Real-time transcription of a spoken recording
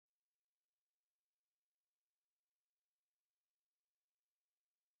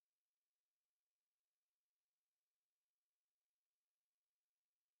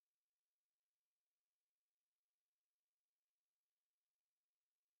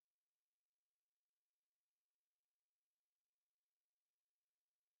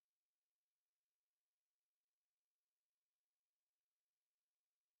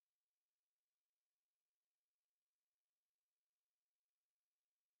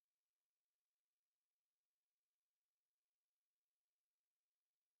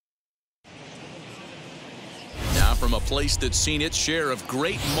From a place that's seen its share of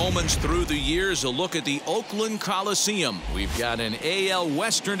great moments through the years, a look at the Oakland Coliseum. We've got an AL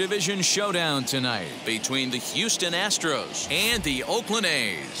Western Division showdown tonight between the Houston Astros and the Oakland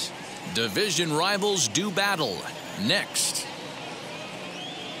A's. Division rivals do battle next.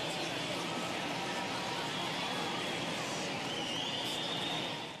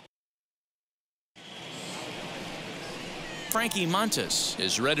 Frankie Montas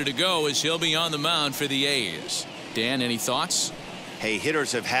is ready to go as he'll be on the mound for the A's. Dan, any thoughts? Hey,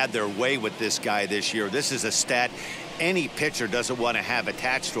 hitters have had their way with this guy this year. This is a stat any pitcher doesn't want to have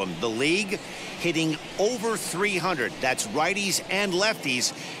attached to him. The league hitting over 300. That's righties and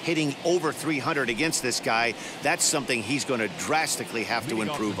lefties hitting over 300 against this guy. That's something he's going to drastically have to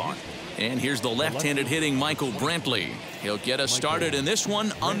improve on. And here's the left-handed hitting Michael Brantley. He'll get us started in this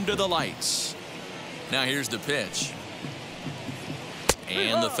one under the lights. Now here's the pitch.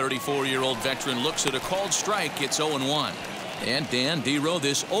 And the 34-year-old veteran looks at a called strike. It's 0-1. And Dan, D-Row,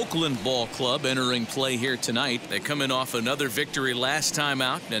 this Oakland ball club entering play here tonight. They come in off another victory last time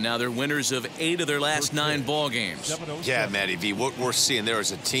out, and now they're winners of 8 of their last 9 ball games. Yeah, Matty V, what we're seeing there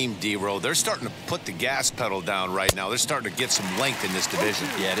is a team, D-Row. They're starting to put the gas pedal down right now. They're starting to get some length in this division.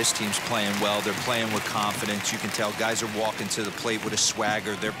 Yeah, this team's playing well. They're playing with confidence. You can tell guys are walking to the plate with a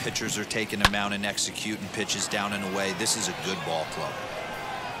swagger. Their pitchers are taking them out and executing pitches down and away. This is a good ball club.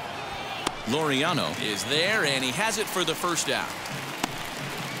 Laureano is there, and he has it for the first out.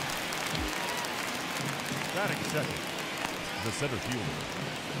 Batting second, the center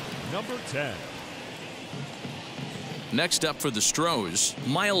fielder, number 10. Next up for the Stros,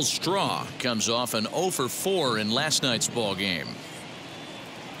 Miles Straw comes off an 0 for 4 in last night's ball game.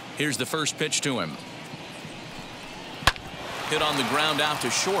 Here's the first pitch to him. Hit on the ground out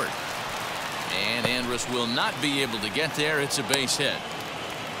to short. And Andrus will not be able to get there. It's a base hit.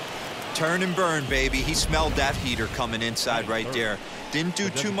 Turn and burn, baby. He smelled that heater coming inside right there. Didn't do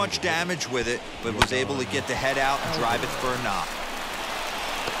too much damage with it, but was able to get the head out and drive it for a knock.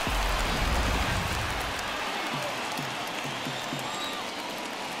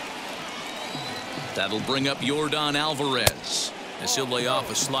 That'll bring up Yordan Alvarez as he'll lay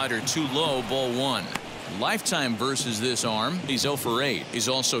off a slider too low, ball 1. Lifetime versus this arm. He's 0 for 8. He's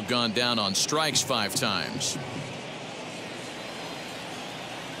also gone down on strikes 5 times.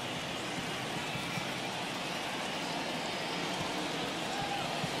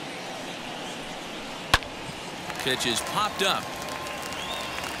 Pitch is popped up.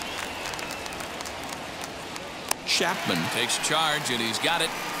 Chapman takes charge, and he's got it.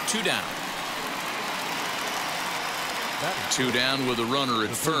 2 down. 2 down with a runner at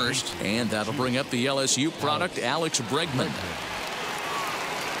first, and that'll bring up the LSU product, Alex Bregman.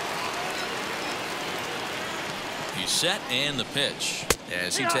 He's set, and the pitch.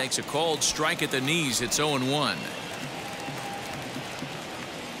 As he takes a called strike at the knees, it's 0-1.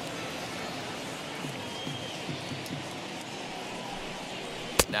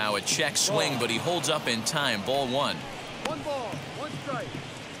 Now a check swing, but he holds up in time. Ball 1. 1 ball, 1 strike.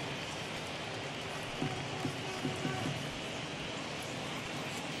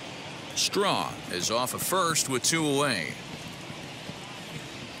 Straw is off of first with 2 away.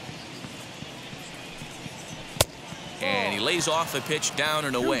 And he lays off the pitch down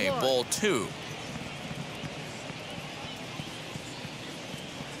and away. Ball 2.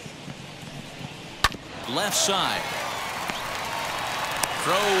 Left side.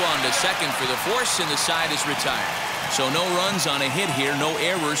 Throw on to second for the force, and the side is retired. So no runs on a hit here, no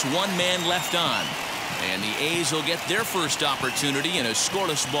errors, 1 man left on. And the A's will get their first opportunity in a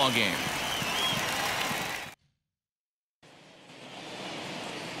scoreless ball game.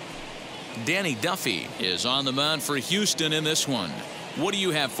 Danny Duffy is on the mound for Houston in this one. What do you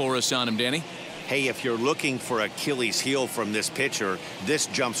have for us on him, Danny? Hey, if you're looking for Achilles heel from this pitcher, this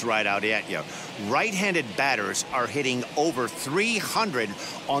jumps right out at you. Right-handed batters are hitting over 300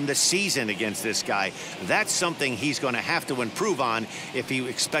 on the season against this guy. That's something he's going to have to improve on if he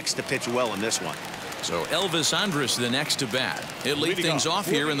expects to pitch well in this one. So Elvis Andrus the next to bat. He'll lead things off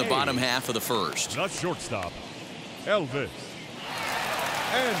here in the bottom half of the first. Not shortstop, Elvis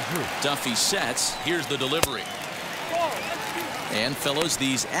Andrus. Duffy sets. Here's the delivery. And fellows,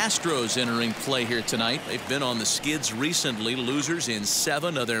 these Astros entering play here tonight. They've been on the skids recently, losers in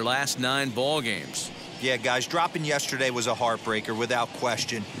 7 of their last 9 ball games. Yeah, guys, dropping yesterday was a heartbreaker without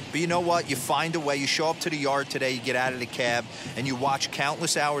question. But you know what? You find a way. You show up to the yard today, you get out of the cab, and you watch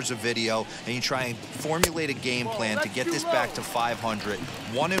countless hours of video, and you try and formulate a game plan to get this back to 500.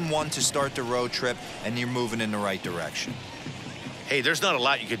 1-1 to start the road trip, and you're moving in the right direction. Hey, there's not a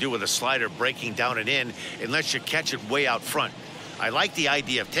lot you can do with a slider breaking down and in unless you catch it way out front. I like the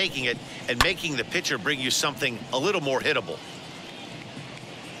idea of taking it and making the pitcher bring you something a little more hittable.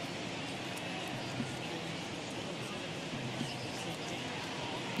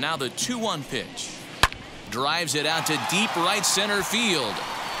 Now the 2-1 pitch. Drives it out to deep right center field.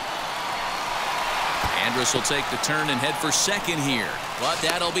 Andrus will take the turn and head for second here. But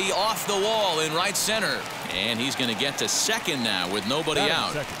that'll be off the wall in right center. And he's going to get to second now with nobody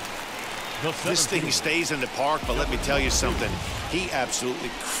out. This thing stays in the park, but let me tell you something. He absolutely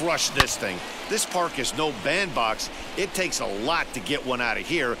crushed this thing. This park is no bandbox. It takes a lot to get one out of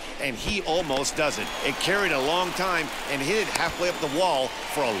here, and he almost does it. It carried a long time and hit it halfway up the wall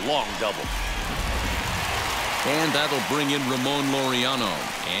for a long double. And that'll bring in Ramon Laureano.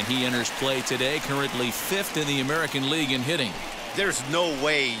 And he enters play today, currently 5th in the American League in hitting. There's no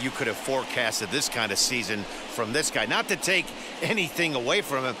way you could have forecasted this kind of season from this guy. Not to take anything away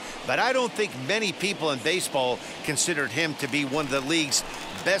from him, but I don't think many people in baseball considered him to be one of the league's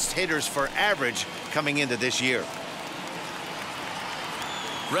best hitters for average coming into this year.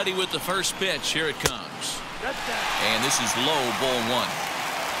 Ready with the first pitch. Here it comes. And this is low, ball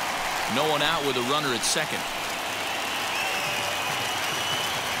 1. No one out with a runner at second.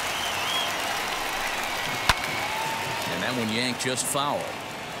 And that one yanked just foul.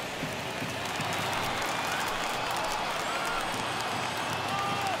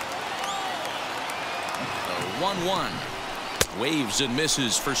 1-1. Waves and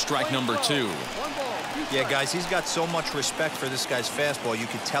misses for strike number 2. Yeah, guys, he's got so much respect for this guy's fastball. You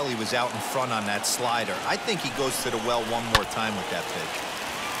could tell he was out in front on that slider. I think he goes to the well one more time with that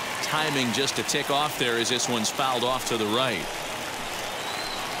pitch. Timing just to tick off there as this one's fouled off to the right.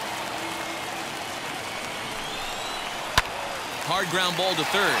 Hard ground ball to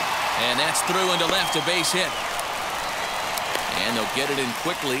third. And that's through into left, a base hit. And they'll get it in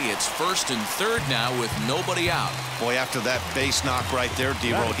quickly. It's first and third now with nobody out. Boy, after that base knock right there,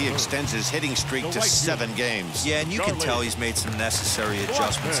 D-Roll, he extends his hitting streak to 7 games. Yeah, and you can tell he's made some necessary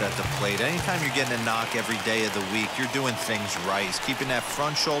adjustments at the plate. Anytime you're getting a knock every day of the week, you're doing things right. He's keeping that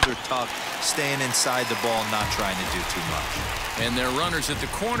front shoulder tucked, staying inside the ball, not trying to do too much. And they're runners at the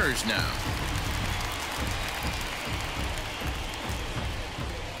corners now.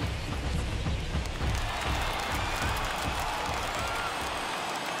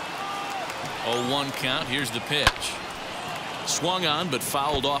 Oh, 1 count. Here's the pitch. Swung on but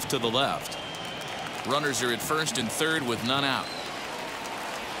fouled off to the left. Runners are at first and third with none out.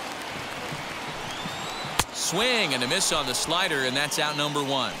 Swing and a miss on the slider, and that's out number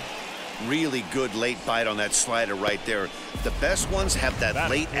 1. Really good late bite on that slider right there. The best ones have that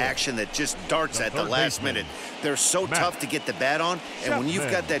late action that just darts at the last minute. They're so tough to get the bat on, and when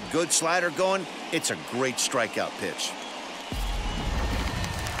you've got that good slider going, it's a great strikeout pitch.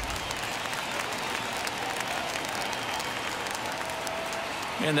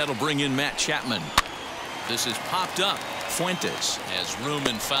 And that'll bring in Matt Chapman. This is popped up. Fuentes has room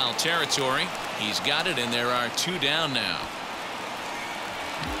in foul territory. He's got it, and there are 2 down now.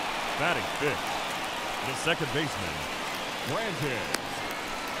 Batting fifth, the second baseman, Brandon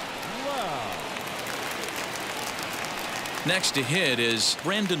Lau. Next to hit is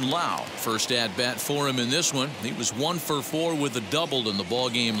Brandon Lau. First at bat for him in this one. He was 1 for 4 with a double in the ball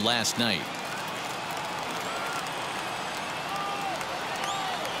game last night.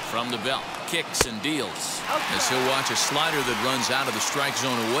 From the belt, kicks and deals. As he'll watch a slider that runs out of the strike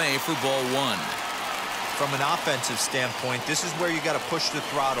zone away for ball 1. From an offensive standpoint, this is where you got to push the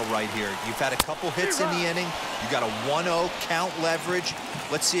throttle right here. You've had a couple hits in the inning. You got a 1-0 count leverage.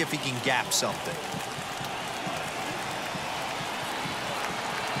 Let's see if he can gap something.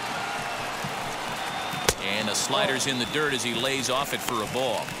 And the slider's in the dirt as he lays off it for a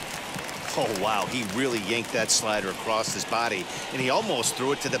ball. Oh, wow, he really yanked that slider across his body, and he almost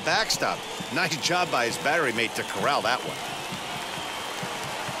threw it to the backstop. Nice job by his battery mate to corral that one.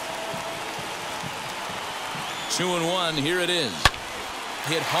 2-1, here it is.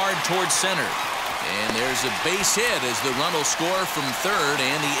 Hit hard towards center. And there's a base hit as the run will score from third,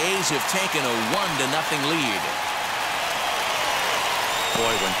 and the A's have taken a 1-0 lead.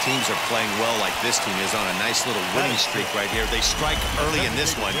 Boy, when teams are playing well like this team is on a nice little winning streak right here, they strike early in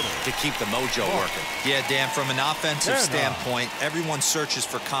this one to keep the mojo working. Yeah, Dan, from an offensive standpoint, everyone searches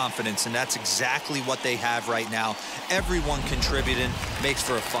for confidence, and that's exactly what they have right now. Everyone contributing makes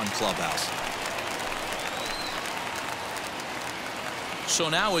for a fun clubhouse. So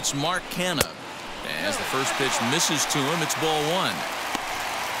now it's Mark Canha. As the first pitch misses to him, it's ball 1.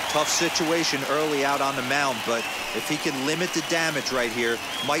 Tough situation early out on the mound, but if he can limit the damage right here,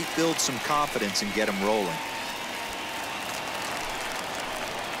 might build some confidence and get him rolling.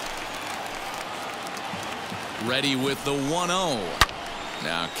 Ready with the 1-0.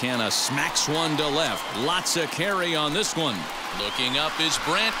 Now Canna smacks one to left. Lots of carry on this one. Looking up is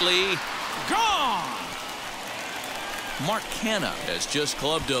Brantley. Gone! Mark Canna has just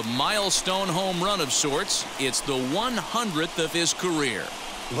clubbed a milestone home run of sorts. It's the 100th of his career.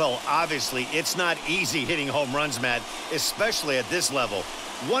 Well, obviously, it's not easy hitting home runs, Matt, especially at this level.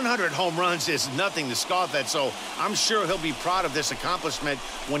 100 home runs is nothing to scoff at, so I'm sure he'll be proud of this accomplishment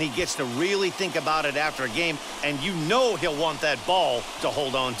when he gets to really think about it after a game, and you know he'll want that ball to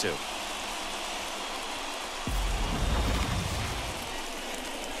hold on to.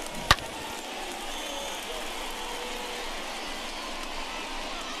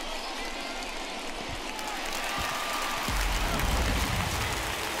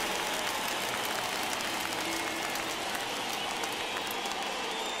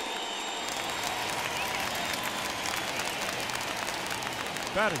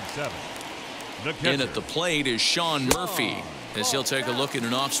 Batting 7. In at the plate is Sean Murphy, as he'll take a look at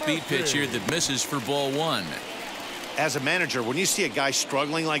an off-speed pitch here that misses for ball 1. As a manager, when you see a guy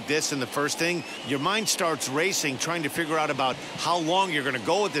struggling like this in the first inning, your mind starts racing, trying to figure out about how long you're going to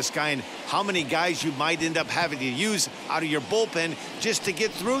go with this guy and how many guys you might end up having to use out of your bullpen just to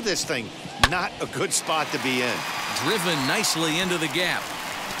get through this thing. Not a good spot to be in. Driven nicely into the gap.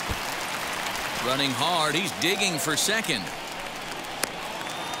 Running hard, he's digging for second.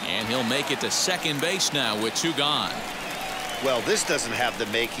 And he'll make it to second base now with 2 gone. Well, this doesn't have the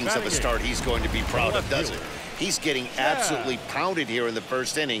makings of a start he's going to be proud of, does it? He's getting absolutely pounded here in the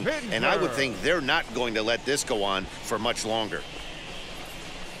first inning, and I would think they're not going to let this go on for much longer.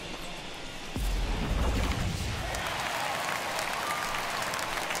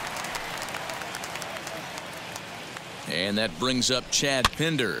 And that brings up Chad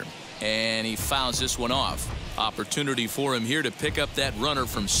Pinder, and he fouls this one off. Opportunity for him here to pick up that runner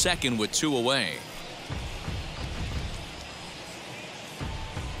from second with 2 away.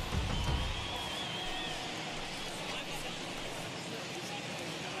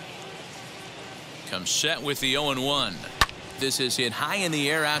 Comes set with the 0-1. This is hit high in the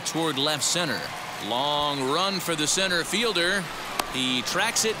air out toward left center. Long run for the center fielder. He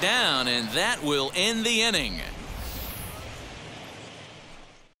tracks it down, and that will end the inning.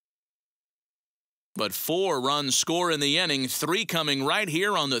 But 4 runs score in the inning, 3 coming right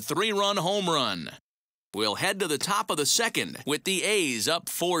here on the 3-run home run. We'll head to the top of the second with the A's up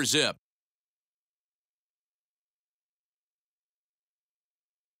 4-zip.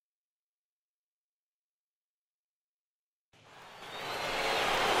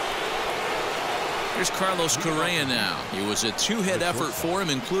 Here's Carlos Correa now. It was a 2-hit effort for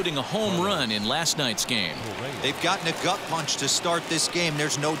him, including a home run in last night's game. They've gotten a gut punch to start this game.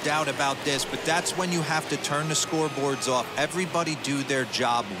 There's no doubt about this, but that's when you have to turn the scoreboards off. Everybody do their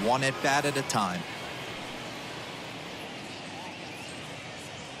job 1 at-bat at a time.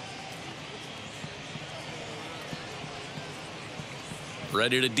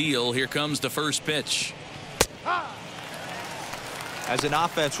 Ready to deal. Here comes the first pitch. As an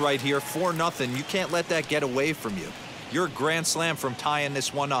offense right here, 4-0, you can't let that get away from you. You're a grand slam from tying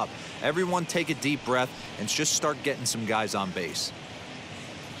this one up. Everyone take a deep breath and just start getting some guys on base.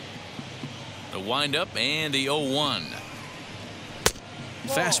 The windup and the 0-1.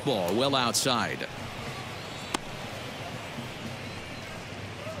 Fastball well outside.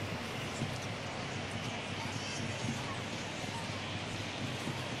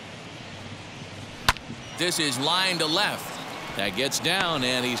 This is line to left. That gets down,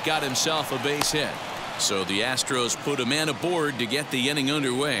 and he's got himself a base hit. So the Astros put a man aboard to get the inning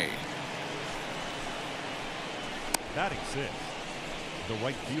underway. Batting 6. The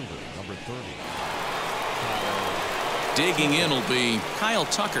right fielder, number 30. Digging in will be Kyle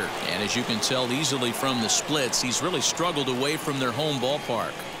Tucker. And as you can tell easily from the splits, he's really struggled away from their home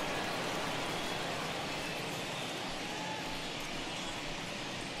ballpark.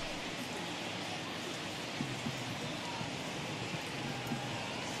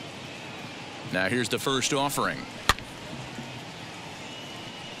 Now here's the first offering.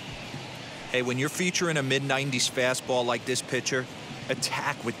 Hey, when you're featuring a mid-90s fastball like this pitcher,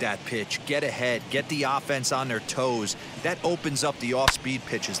 attack with that pitch. Get ahead. Get the offense on their toes. That opens up the off-speed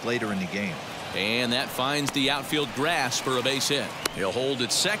pitches later in the game. And that finds the outfield grass for a base hit. He'll hold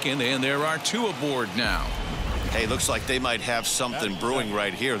at second, and there are 2 aboard now. Hey, looks like they might have something brewing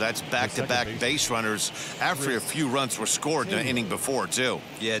right here. That's back-to-back base runners after a few runs were scored in the inning before, too.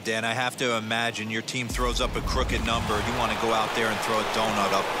 Yeah, Dan, I have to imagine your team throws up a crooked number. You want to go out there and throw a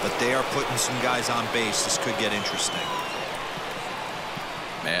donut up, but they are putting some guys on base. This could get interesting.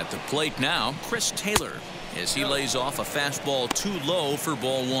 At the plate now, Chris Taylor, as he lays off a fastball too low for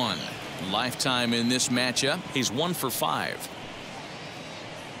ball 1. Lifetime in this matchup, he's 1 for 5.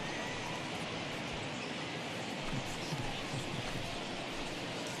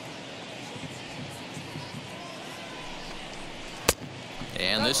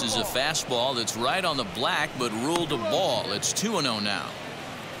 And this is a fastball that's right on the black, but ruled a ball. It's 2-0 now.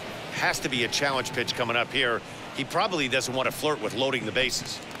 Has to be a challenge pitch coming up here. He probably doesn't want to flirt with loading the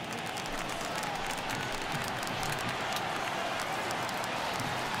bases.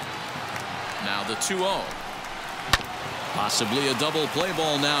 Now the 2-0. Possibly a double play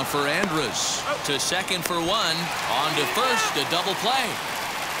ball now for Andrus. To second for 1. On to first, a double play.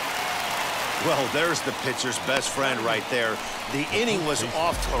 Well, there's the pitcher's best friend right there. The inning was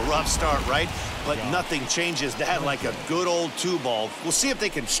off to a rough start, right? But nothing changes that like a good old 2-ball. We'll see if they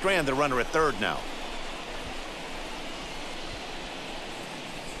can strand the runner at third now.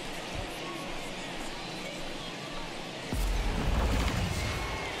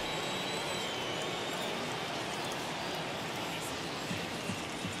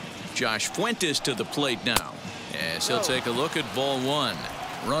 Josh Fuentes to the plate now, as he'll take a look at ball 1.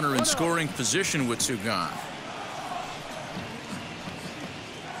 Runner in scoring position with 2 gone.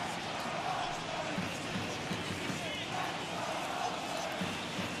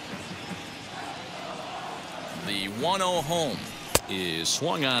 The 1-0 home is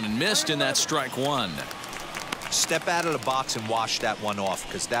swung on and missed, and that's strike 1. Step out of the box and wash that one off,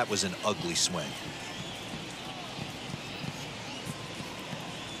 because that was an ugly swing.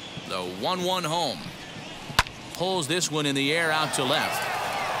 The 1-1 home. Pulls this one in the air out to left.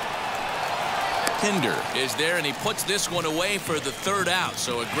 Pinder is there, and he puts this one away for the 3rd out.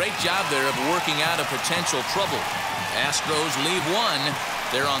 So a great job there of working out a potential trouble. Astros leave 1.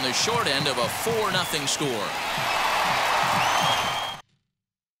 They're on the short end of a 4-0 score.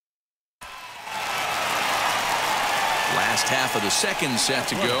 Last half of the second set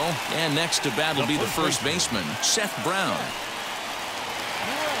to go, and next to bat will be the first baseman, Seth Brown.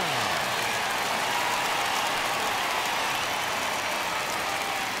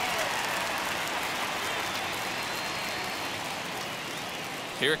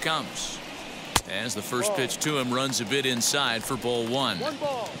 Here it comes. As the first pitch to him runs a bit inside for ball 1. 1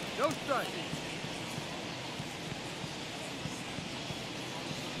 ball, no strike.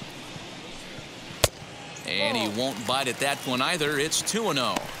 And he won't bite at that one either. It's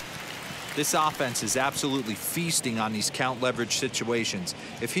 2-0. This offense is absolutely feasting on these count leverage situations.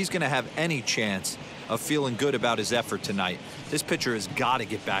 If he's going to have any chance of feeling good about his effort tonight, this pitcher has got to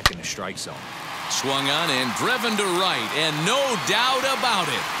get back in the strike zone. Swung on and driven to right, and no doubt about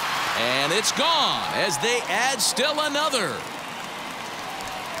it. And it's gone as they add still another.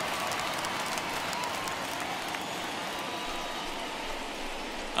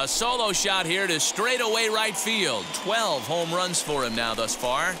 A solo shot here to straightaway right field. 12 home runs for him now thus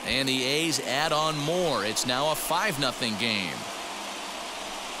far, and the A's add on more. It's now a 5-0 game.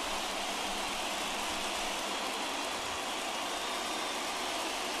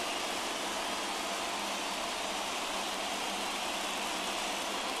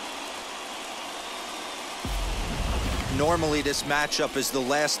 Normally this matchup is the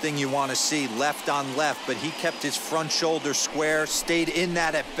last thing you want to see, left on left, but he kept his front shoulder square, stayed in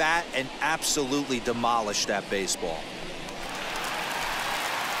that at bat, and absolutely demolished that baseball.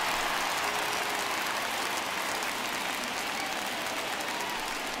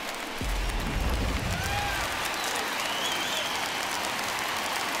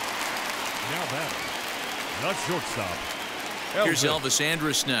 Now batting, the shortstop. Here's Elvis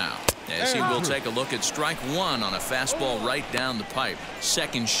Andrus now, as he will take a look at strike 1 on a fastball right down the pipe.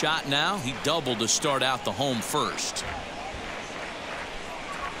 Second shot now. He doubled to start out the home first.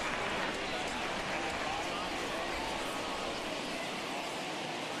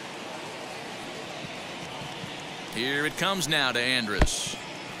 Here it comes now to Andrus.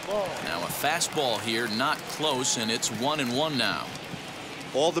 Now a fastball here, not close, and it's 1-1 now.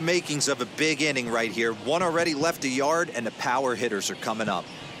 All the makings of a big inning right here. One already left a yard, and the power hitters are coming up.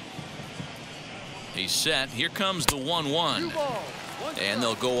 He's set. Here comes the 1-1. And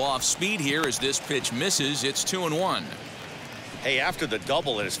they'll go off speed here as this pitch misses. It's 2-1. Hey, after the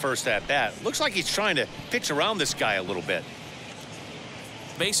double in his first at-bat, looks like he's trying to pitch around this guy a little bit.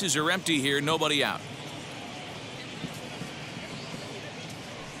 Bases are empty here. Nobody out.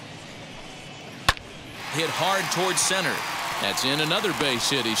 Hit hard towards center. That's in another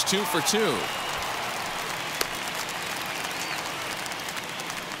base hit. He's 2 for 2.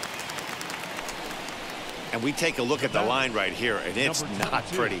 And we take a look at the line right here, and it's not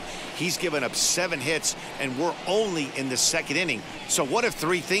pretty. He's given up 7 hits, and we're only in the second inning. So what if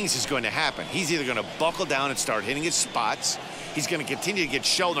 3 things is going to happen? He's either going to buckle down and start hitting his spots. he's going to continue to get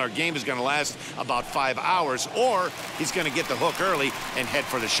shelled and our game is going to last about 5 hours, or he's going to get the hook early and head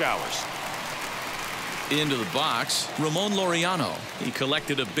for the showers. Into the box, Ramon Laureano. He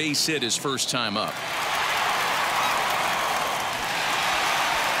collected a base hit his first time up.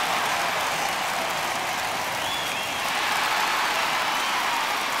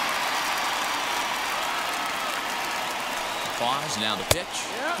 Pause, now the pitch.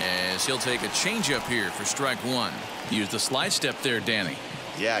 As he'll take a changeup here for strike one. Use the slide step there, Danny.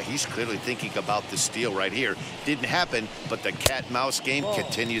 Yeah, he's clearly thinking about the steal right here. Didn't happen, but the cat-mouse game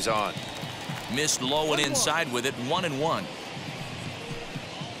continues on. Missed low and inside with it, 1-1.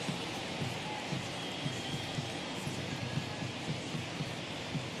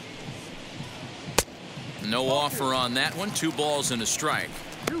 No offer on that one. 2 balls and a strike.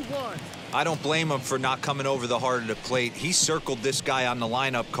 2-1. I don't blame him for not coming over the heart of the plate. He circled this guy on the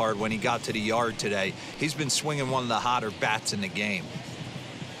lineup card when he got to the yard today. He's been swinging one of the hotter bats in the game.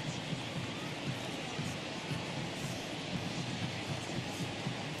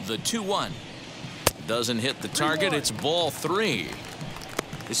 The 2-1. Doesn't hit the target. It's ball 3.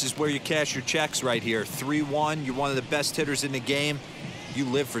 This is where you cash your checks right here. 3-1. You're one of the best hitters in the game. You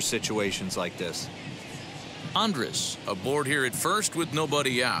live for situations like this. Andres aboard here at first with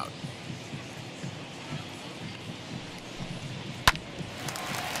nobody out.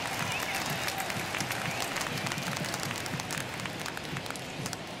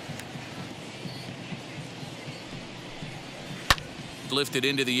 Lifted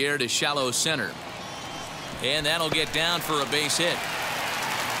into the air to shallow center. And that'll get down for a base hit.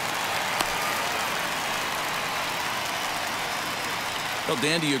 Well,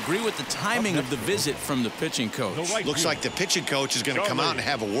 Dan, do you agree with the timing of the visit from the pitching coach? Looks like the pitching coach is going to come out and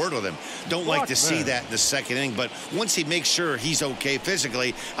have a word with him. Don't like to see that in the second inning, but once he makes sure he's okay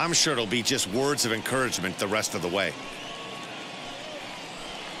physically, I'm sure it'll be just words of encouragement the rest of the way.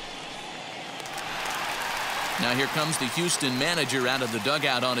 Now here comes the Houston manager out of the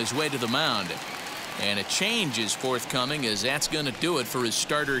dugout on his way to the mound. And a change is forthcoming, as that's going to do it for his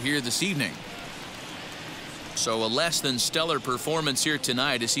starter here this evening. So a less than stellar performance here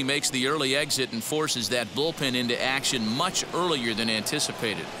tonight as he makes the early exit and forces that bullpen into action much earlier than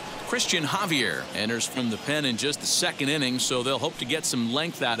anticipated. Christian Javier enters from the pen in just the second inning, so they'll hope to get some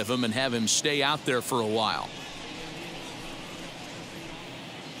length out of him and have him stay out there for a while.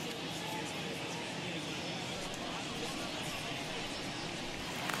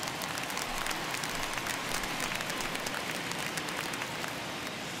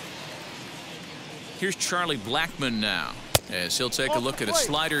 Here's Charlie Blackmon now, as he'll take a look at a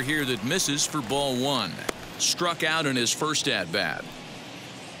slider here that misses for ball 1. Struck out in his first at-bat.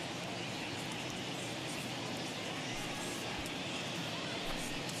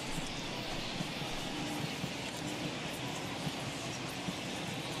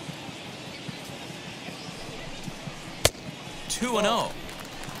 Two and 0.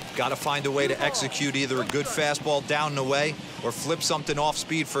 Got to find a way to execute either a good fastball down the way or flip something off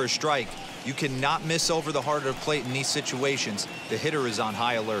speed for a strike. You cannot miss over the heart of the plate in these situations. The hitter is on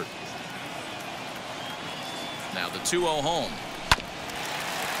high alert. Now the 2-0 home.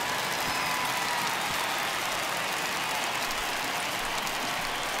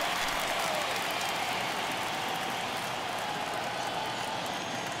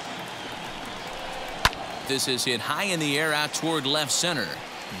 This is hit high in the air out toward left center.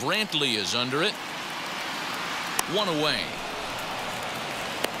 Brantley is under it. 1 away.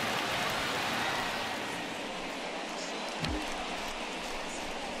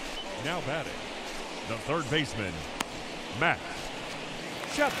 Now batting, the third baseman, Matt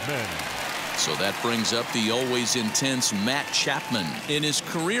Chapman. So that brings up the always intense Matt Chapman. In his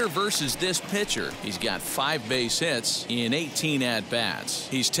career versus this pitcher, he's got 5 base hits in 18 at-bats.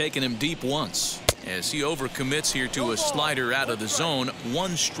 He's taken him deep once. As he overcommits here to a slider out of the zone,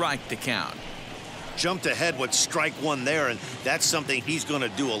 1 strike to count. Jumped ahead with strike 1 there, and that's something he's going to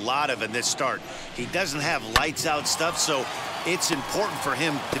do a lot of in this start. He doesn't have lights out stuff, so it's important for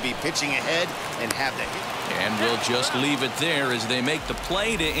him to be pitching ahead and have the hit. And we'll just leave it there as they make the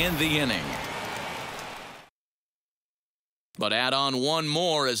play to end the inning. But add on 1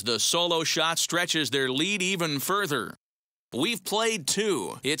 more as the solo shot stretches their lead even further. We've played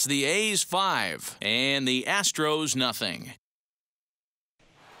 2. It's the A's 5 and the Astros nothing.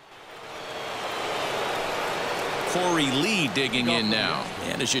 Corey Lee digging in now.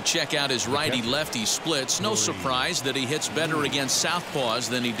 And as you check out his righty-lefty splits, no surprise that he hits better against southpaws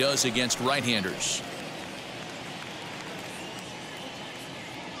than he does against right-handers.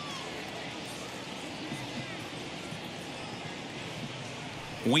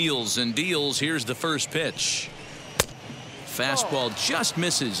 Wheels and deals. Here's the first pitch. Fastball just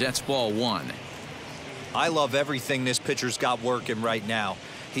misses. That's ball one. I love everything this pitcher's got working right now.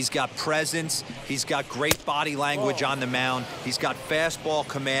 He's got presence. He's got great body language on the mound. He's got fastball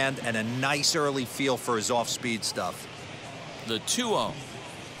command and a nice early feel for his off-speed stuff. The 2-0.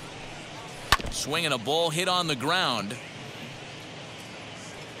 Swinging a ball hit on the ground.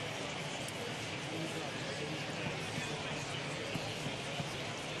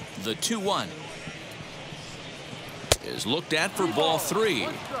 The 2-1 is looked at for ball three.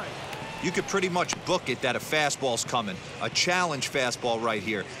 You could pretty much book it that a fastball's coming. A challenge fastball right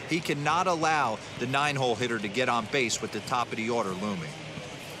here. He cannot allow the 9-hole hitter to get on base with the top of the order looming.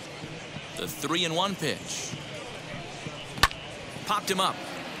 The 3-1 pitch. Popped him up.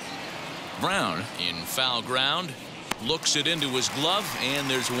 Brown in foul ground. Looks it into his glove, and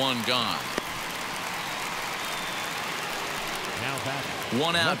there's one gone. Now back.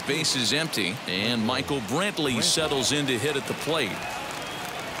 One out, bases empty, and Michael Brantley settles in to hit at the plate.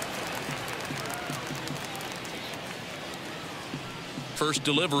 First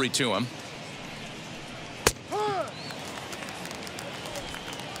delivery to him.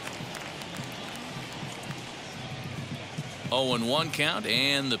 Oh, and 1 count,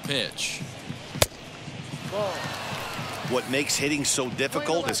 and the pitch. What makes hitting so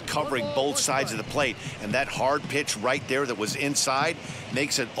difficult is covering both sides of the plate, and that hard pitch right there that was inside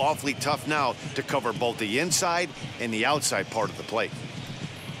makes it awfully tough now to cover both the inside and the outside part of the plate.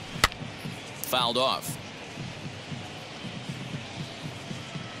 Fouled off.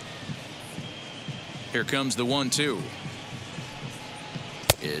 Here comes the 1-2.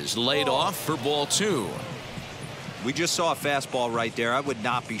 Is laid off for ball two. We just saw a fastball right there. I would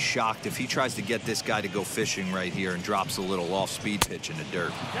not be shocked if he tries to get this guy to go fishing right here and drops a little off-speed pitch in the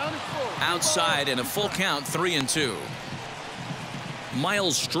dirt. Outside and a full count, 3-2.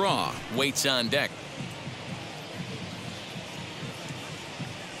 Miles Straw waits on deck.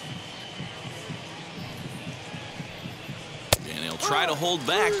 And he'll try to hold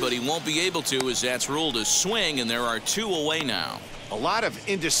back, but he won't be able to, as that's ruled a swing, and there are 2 away now. A lot of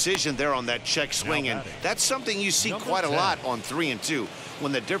indecision there on that check swing, and that's something you see quite a lot on 3-2.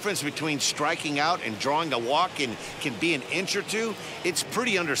 When the difference between striking out and drawing a walk can be an inch or two, it's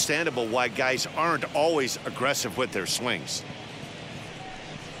pretty understandable why guys aren't always aggressive with their swings.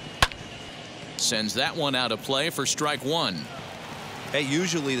 Sends that one out of play for strike one. Hey,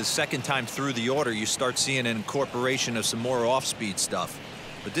 usually the second time through the order, you start seeing an incorporation of some more off-speed stuff.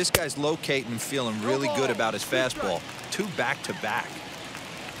 But this guy's locating and feeling really good about his fastball. 2 back-to-back.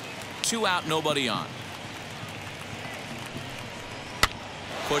 2 out, nobody on.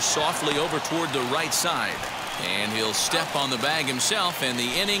 Push softly over toward the right side. And he'll step on the bag himself, and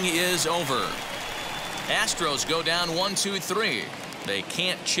the inning is over. Astros go down 1-2-3. They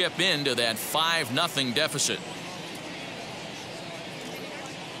can't chip into that 5-0 deficit.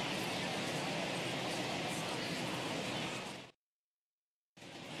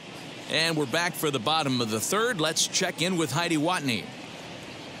 And we're back for the bottom of the third. Let's check in with Heidi Watney.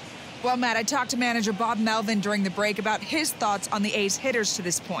 Well, Matt, I talked to manager Bob Melvin during the break about his thoughts on the A's hitters to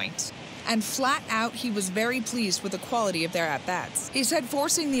this point. And flat out, he was very pleased with the quality of their at-bats. He said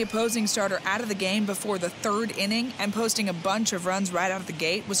forcing the opposing starter out of the game before the 3rd inning and posting a bunch of runs right out of the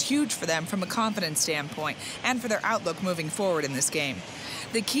gate was huge for them from a confidence standpoint and for their outlook moving forward in this game.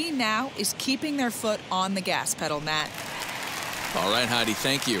 The key now is keeping their foot on the gas pedal, Matt. All right, Heidi,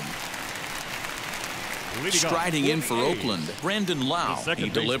 thank you. Striding in for Oakland, Brandon Lau. He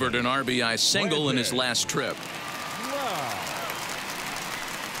delivered an RBI single in his last trip.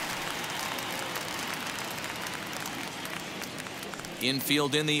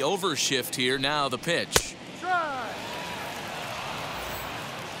 Infield in the overshift here. Now the pitch.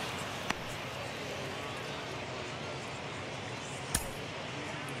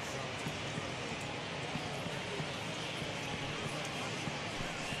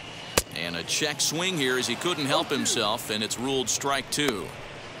 And a check swing here as he couldn't help himself, and it's ruled strike 2.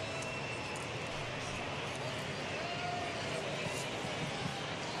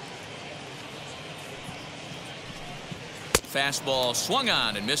 Fastball swung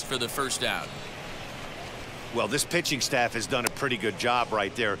on and missed for the first out. Well, this pitching staff has done a pretty good job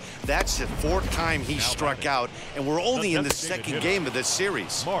right there. That's the 4th time he struck out, and we're only in the 2nd game of this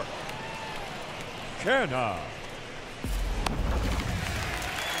series. Mark Canha.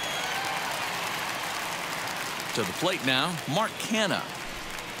 To the plate now, Mark Canha,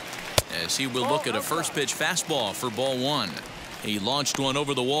 as he will look at a first pitch fastball for ball 1. He launched one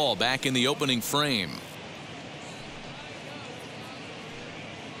over the wall back in the opening frame.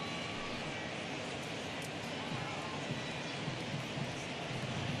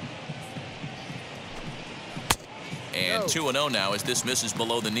 And And 2-0 now as this misses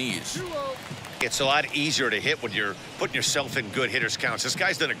below the knees. It's a lot easier to hit when you're putting yourself in good hitters counts. This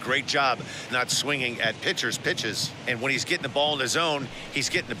guy's done a great job not swinging at pitchers' pitches. And when he's getting the ball in the zone, he's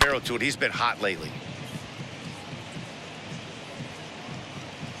getting the barrel to it. He's been hot lately.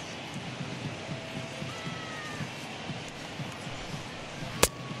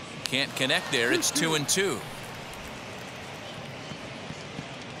 Can't connect there. It's 2-2.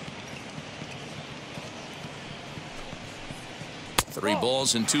 Three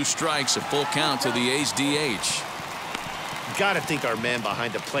balls and 2 strikes, a full count to the A's DH. Got to think our man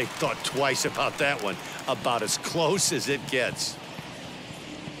behind the plate thought twice about that one. About as close as it gets.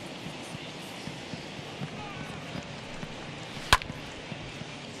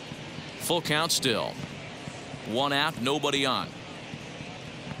 Full count still. 1 out, nobody on.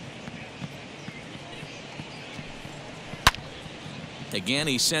 Again,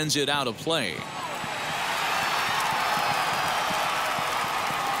 he sends it out of play.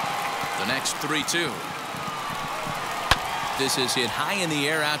 The next 3-2. This is hit high in the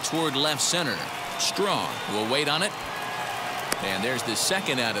air out toward left center. Strong will wait on it. And there's the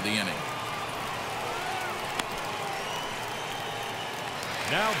second out of the inning.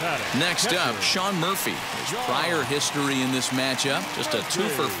 Now batting. Next up, Sean Murphy. His prior history in this matchup, just a 2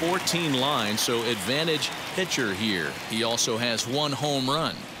 for 14 line, so advantage pitcher here. He also has 1 home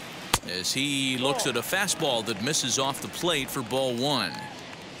run as he looks at a fastball that misses off the plate for ball 1.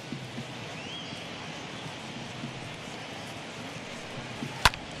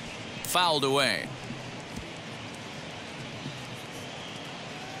 Fouled away.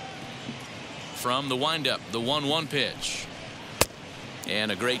 From the windup, the 1-1 pitch.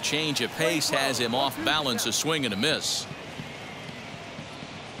 And a great change of pace has him off balance, a swing and a miss.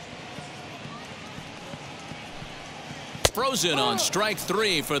 Frozen on strike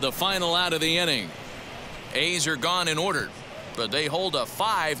 3 for the final out of the inning. A's are gone in order, but they hold a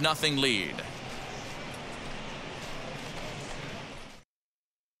 5-0 lead.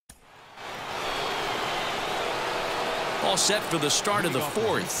 All set for the start of the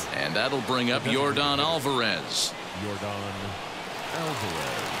 4th, and that'll bring up Yordan Alvarez. Yordan Alvarez.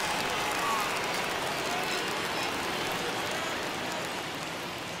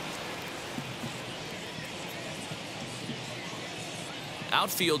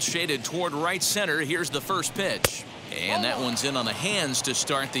 Outfield shaded toward right center. Here's the first pitch, and that one's in on the hands to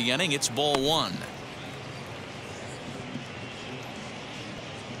start the inning. It's ball 1.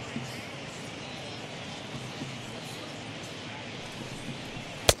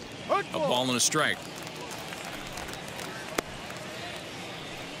 A ball and a strike.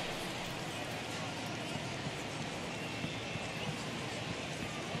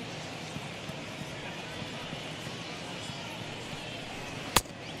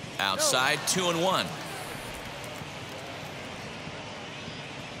 Outside, 2-1.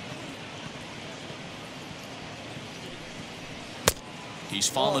 He's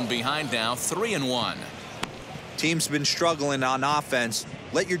fallen behind now, 3-1. Team's been struggling on offense.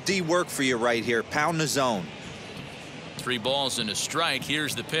 Let your D work for you right here. Pound the zone. 3 balls and a strike.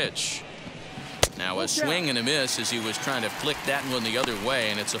 Here's the pitch. Now a swing and a miss as he was trying to flick that one the other way,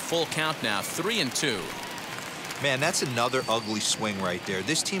 and it's a full count now, 3-2. Man, that's another ugly swing right there.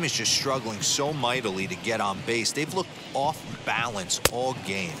 This team is just struggling so mightily to get on base. They've looked off balance all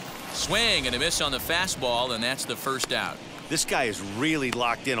game. Swing and a miss on the fastball, and that's the first out. This guy is really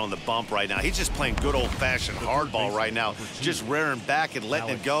locked in on the bump right now. He's just playing good old-fashioned hardball right now, just rearing back and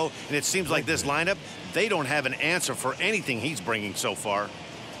letting it go. And it seems like this lineup, they don't have an answer for anything he's bringing so far.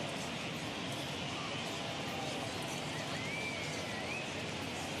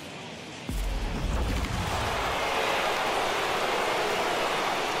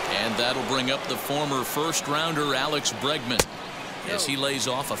 And that'll bring up the former first-rounder Alex Bregman as he lays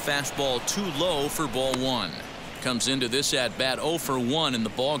off a fastball too low for ball 1. Comes into this at bat 0 for 1 in the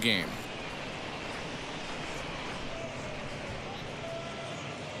ball game.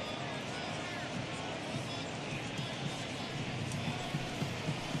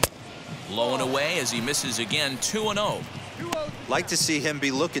 Low and away as he misses again, 2-0. Like to see him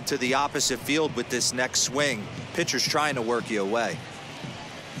be looking to the opposite field with this next swing. Pitcher's trying to work you away.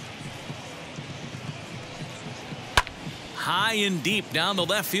 High and deep down the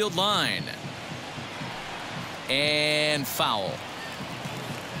left field line. And foul.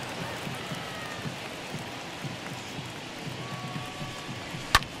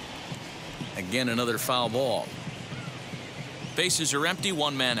 Again, another foul ball. Bases are empty,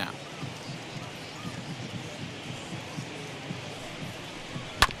 1 man out.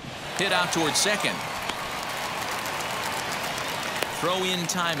 Hit out toward second. Throw in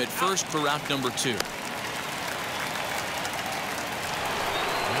time at first for out number 2.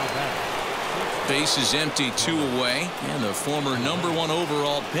 Base is empty, 2 away, and the former #1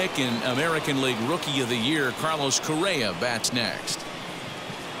 overall pick in American League Rookie of the Year, Carlos Correa, bats next.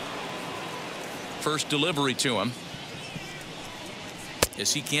 First delivery to him.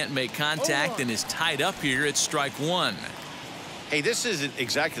 As he can't make contact and is tied up here, it's strike 1. Hey, this isn't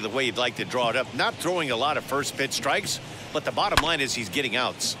exactly the way you'd like to draw it up. Not throwing a lot of first pitch strikes, but the bottom line is he's getting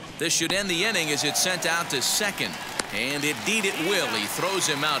outs. This should end the inning as it's sent out to second. And indeed it will. He throws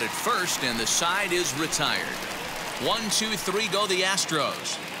him out at first, and the side is retired. 1, 2, 3 go the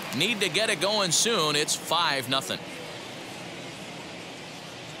Astros. Need to get it going soon. It's 5-0.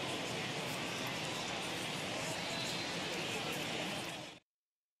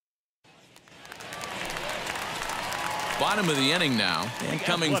 Bottom of the inning now, and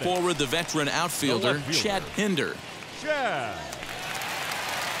coming forward the veteran outfielder Chad Pinder. Chad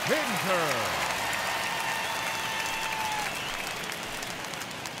Pinder.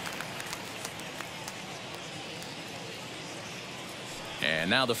 And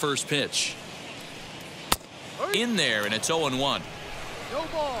now the first pitch. In there, and it's 0-1. No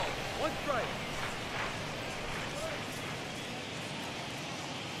ball, 1 strike.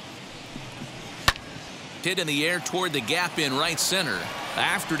 Hit in the air toward the gap in right center.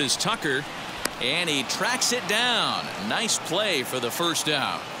 After it is Tucker, and he tracks it down. Nice play for the first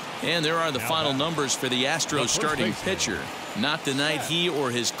out. And there are the final numbers for the Astros starting pitcher. Not the night he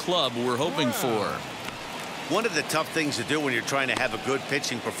or his club were hoping for. One of the tough things to do when you're trying to have a good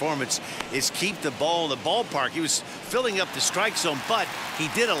pitching performance is keep the ball in the ballpark. He was filling up the strike zone, but he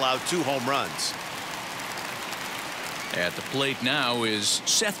did allow 2 home runs. At the plate now is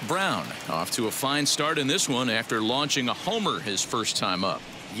Seth Brown, off to a fine start in this one after launching a homer his first time up.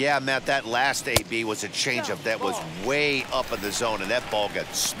 Yeah, Matt, that last AB was a changeup that was way up in the zone, and that ball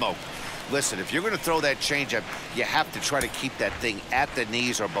got smoked. Listen, if you're going to throw that changeup, you have to try to keep that thing at the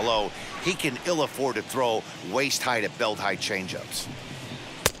knees or below. He can ill afford to throw waist-high to belt-high changeups.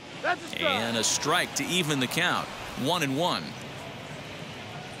 And a strike to even the count. 1-1.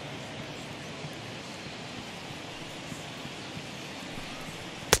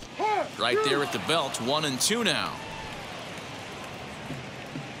 Right there at the belt. 1-2 now.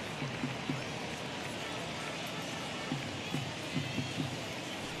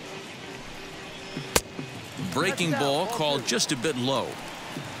 Breaking ball called just a bit low.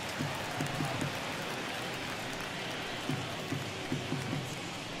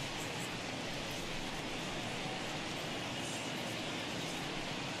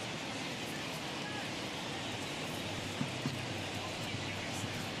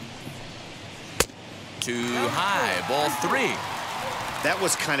 Too high. Ball 3. That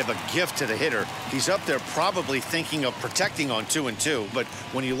was kind of a gift to the hitter. He's up there probably thinking of protecting on 2-2, but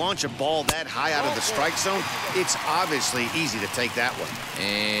when you launch a ball that high out of the strike zone, it's obviously easy to take that one.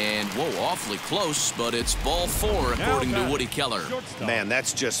 And whoa, awfully close, but it's ball 4 according to Woody Keller. Man,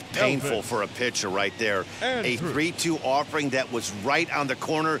 that's just painful for a pitcher right there. A 3-2 offering that was right on the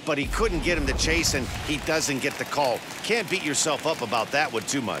corner, but he couldn't get him to chase, and he doesn't get the call. Can't beat yourself up about that one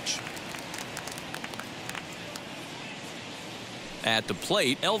too much. At the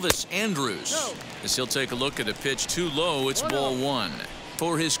plate, Elvis Andrus. As he'll take a look at a pitch too low, it's ball 1.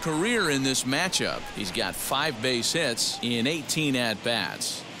 For his career in this matchup, he's got 5 base hits in 18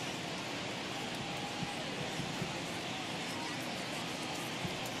 at-bats.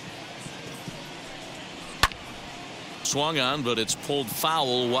 Swung on, but it's pulled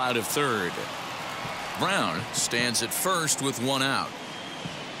foul wide of third. Brown stands at first with 1 out.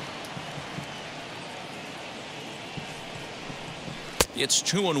 It's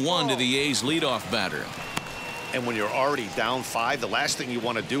 2-1 to the A's leadoff batter. And when you're already down 5, the last thing you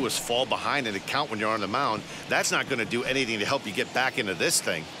want to do is fall behind in the count when you're on the mound. That's not going to do anything to help you get back into this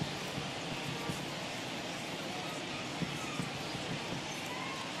thing.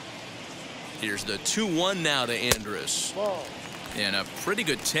 Here's the 2-1 now to Andrus. And a pretty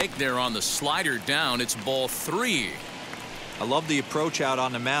good take there on the slider down. It's ball 3. I love the approach out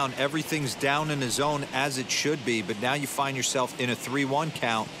on the mound. Everything's down in the zone as it should be, but now you find yourself in a 3-1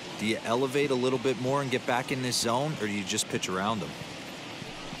 count. Do you elevate a little bit more and get back in this zone, or do you just pitch around them?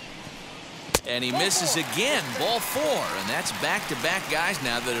 And he misses again. Ball 4. And that's back-to-back guys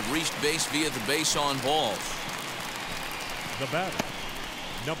now that have reached base via the base on balls. The batter,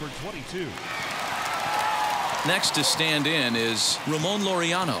 number 22. Next to stand in is Ramon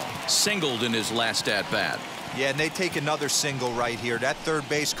Laureano, singled in his last at-bat. Yeah, and they take another single right here. That third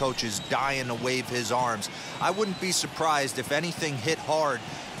base coach is dying to wave his arms. I wouldn't be surprised if anything hit hard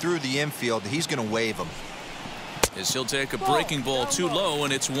through the infield. He's going to wave them. As he'll take a breaking ball too low,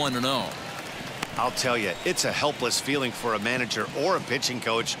 and it's 1-0. I'll tell you, it's a helpless feeling for a manager or a pitching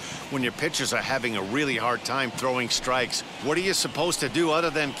coach when your pitchers are having a really hard time throwing strikes. What are you supposed to do other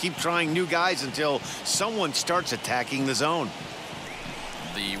than keep trying new guys until someone starts attacking the zone?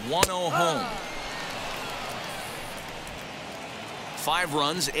 The 1-0 home. 5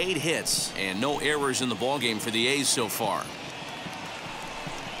 runs, 8 hits, and no errors in the ballgame for the A's so far.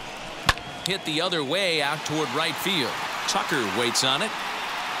 Hit the other way out toward right field. Tucker waits on it.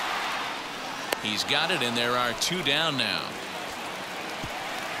 He's got it, and there are 2 down now.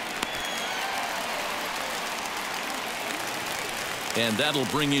 And that'll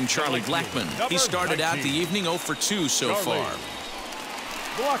bring in Charlie Blackmon. He started out the evening 0 for 2 so far.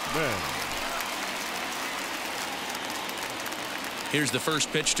 Blackmon. Here's the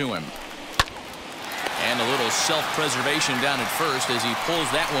first pitch to him. And a little self-preservation down at first as he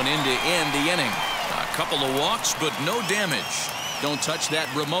pulls that one in to end the inning. A couple of walks, but no damage. Don't touch that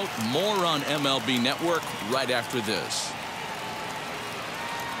remote. More on MLB Network right after this.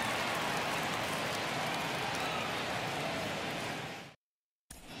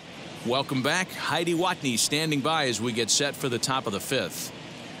 Welcome back. Heidi Watney standing by as we get set for the top of the 5th.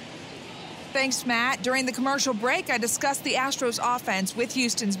 Thanks, Matt. During the commercial break, I discussed the Astros offense with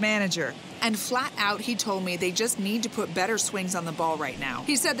Houston's manager. And flat out, he told me they just need to put better swings on the ball right now.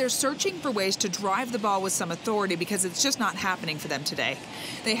 He said they're searching for ways to drive the ball with some authority because it's just not happening for them today.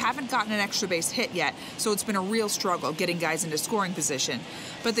 They haven't gotten an extra base hit yet, so it's been a real struggle getting guys into scoring position.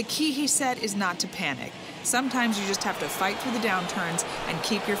 But the key, he said, is not to panic. Sometimes you just have to fight through the downturns and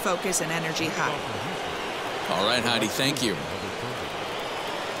keep your focus and energy high. All right, Heidi, thank you.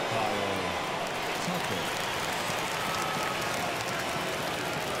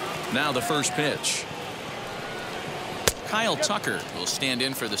 Now the first pitch. Kyle Tucker will stand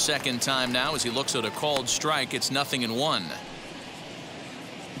in for the second time now as he looks at a called strike. It's 0-1.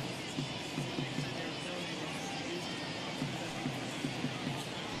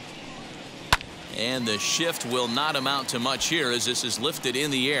 And the shift will not amount to much here as this is lifted in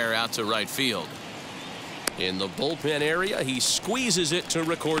the air out to right field. In the bullpen area, he squeezes it to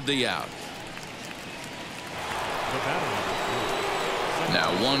record the out.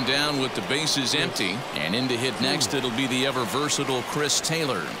 Now 1 down with the bases empty, and in to hit next it'll be the ever versatile Chris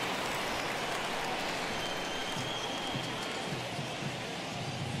Taylor.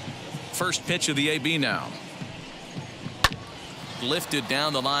 First pitch of the AB now. Lifted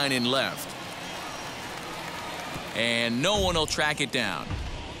down the line in left. And no one will track it down.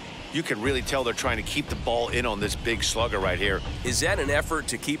 You can really tell they're trying to keep the ball in on this big slugger right here. Is that an effort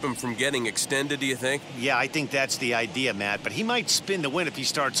to keep him from getting extended, do you think? Yeah, I think that's the idea, Matt, but he might spin the win if he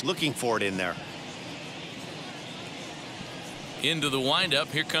starts looking for it in there. Into the windup,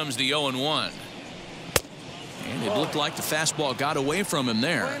 here comes the 0-1. And it looked like the fastball got away from him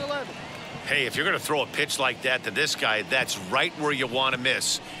there. Hey, if you're going to throw a pitch like that to this guy, that's right where you want to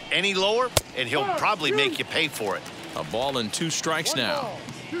miss. Any lower, and he'll probably make you pay for it. A ball and 2 strikes now.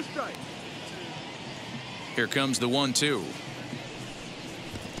 Here comes the 1-2.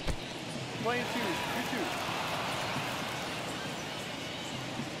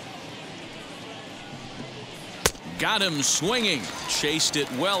 Got him swinging. Chased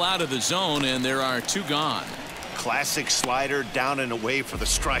it well out of the zone, and there are 2 gone. Classic slider down and away for the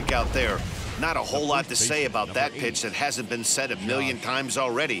strikeout there. Not a whole lot to say about that pitch that hasn't been said a million times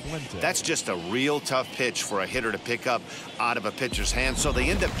already. That's just a real tough pitch for a hitter to pick up out of a pitcher's hand, so they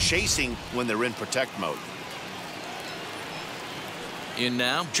end up chasing when they're in protect mode. In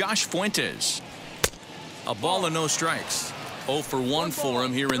now, Josh Fuentes. A ball and no strikes. 0 for 1 for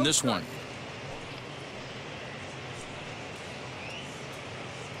him here in this one.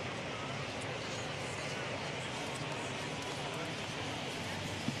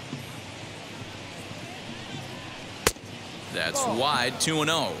 That's wide,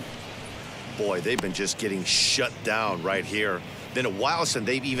 2-0. Boy, they've been just getting shut down right here. Been a while since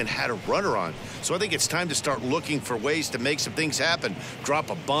they've even had a runner on. So I think it's time to start looking for ways to make some things happen. Drop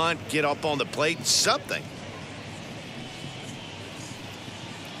a bunt, get up on the plate, something.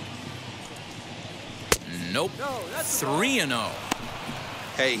 Nope. 3-0.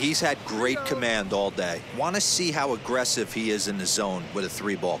 Hey, he's had great command all day. Want to see how aggressive he is in the zone with a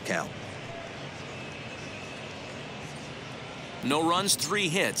 3-ball count. No runs, 3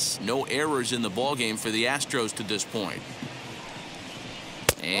 hits. No errors in the ballgame for the Astros to this point.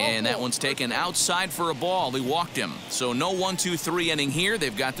 And that one's taken outside for a ball. He walked him. So no 1-2-3 inning here.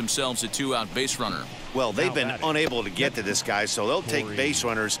 They've got themselves a 2-out base runner. Well, they've been unable to get to this guy, so they'll take base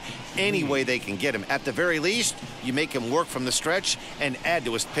runners any way they can get him. At the very least, you make him work from the stretch and add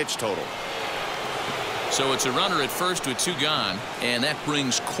to his pitch total. So it's a runner at first with 2 gone, and that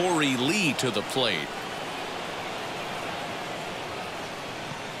brings Corey Lee to the plate.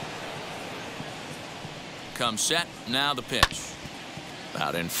 Comes set. Now the pitch.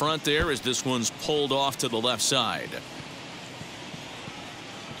 Out in front there as this one's pulled off to the left side.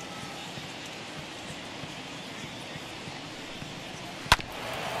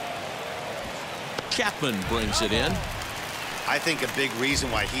 Chapman brings it in. I think a big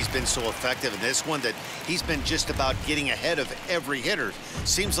reason why he's been so effective in this one, that he's been just about getting ahead of every hitter.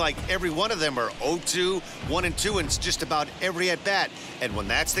 Seems like every one of them are 0-2, 1-2, and it's just about every at bat. And when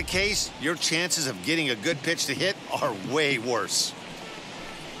that's the case, your chances of getting a good pitch to hit are way worse.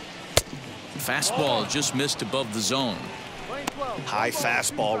 Fastball just missed above the zone. High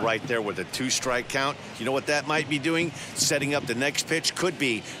fastball right there with a 2-strike count. You know what that might be doing? Setting up the next pitch. Could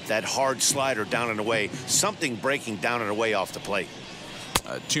be that hard slider down and away. Something breaking down and away off the plate.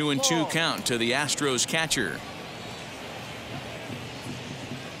 A 2-2 count to the Astros catcher.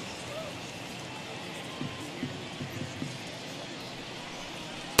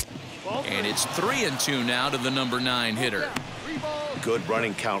 And it's 3-2 now to the number 9 hitter. Good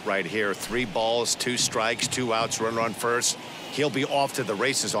running count right here. 3 balls, 2 strikes, 2 outs, runner on first. He'll be off to the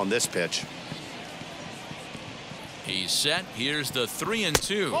races on this pitch. He's set. Here's the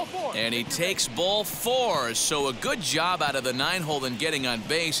 3-2, and he takes ball 4. So a good job out of the 9-hole in getting on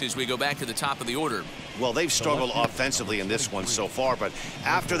base as we go back to the top of the order. Well, they've struggled offensively in this one so far, but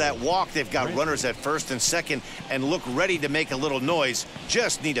after that walk, they've got runners at first and second and look ready to make a little noise.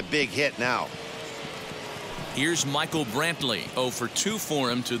 Just need a big hit now. Here's Michael Brantley. 0 for 2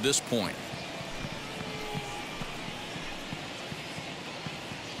 for him to this point.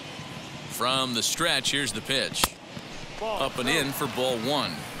 From the stretch, here's the pitch. Up and in for ball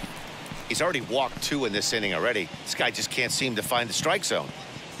 1. He's already walked 2 in this inning already. This guy just can't seem to find the strike zone.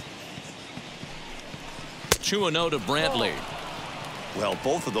 2-0 to Brantley. Well,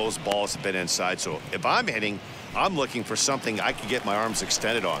 both of those balls have been inside, so if I'm hitting, I'm looking for something I can get my arms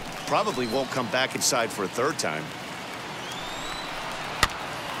extended on. Probably won't come back inside for a 3rd time.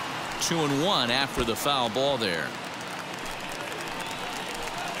 2-1 after the foul ball there.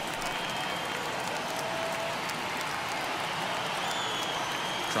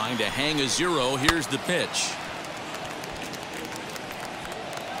 Trying to hang a 0. Here's the pitch.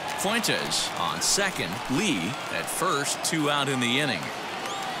 Fuentes on second. Lee at first. 2 out in the inning.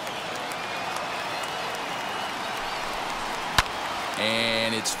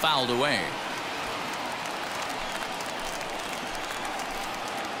 And it's fouled away.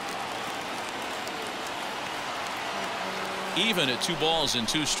 Even at 2 balls and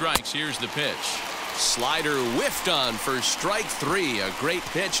 2 strikes. Here's the pitch. Slider whiffed on for strike 3. A great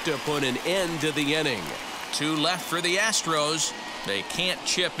pitch to put an end to the inning. 2 left for the Astros. They can't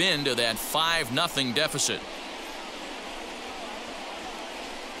chip into that 5-0 deficit.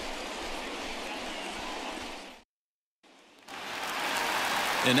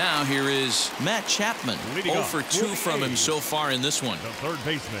 And now here is Matt Chapman. 0 for 2 from him so far in this one. The third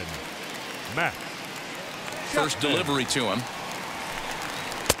baseman, Matt. First delivery to him.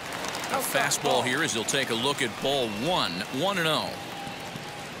 A fastball here as he'll take a look at ball 1. 1-0.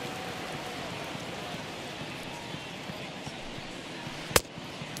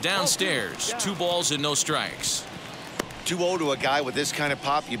 Downstairs. 2 balls and no strikes. 2-0 to a guy with this kind of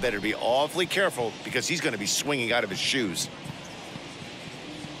pop. You better be awfully careful because he's going to be swinging out of his shoes.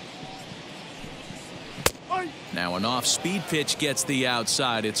 Now an off-speed pitch gets the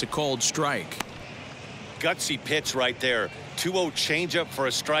outside. It's a called strike. Gutsy pitch right there. 2-0 changeup for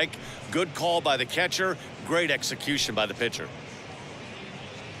a strike. Good call by the catcher. Great execution by the pitcher.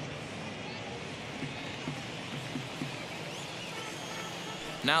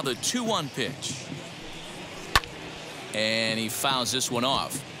 Now the 2-1 pitch. And he fouls this one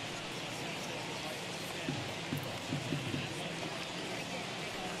off.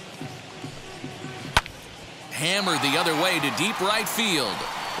 Hammered the other way to deep right field.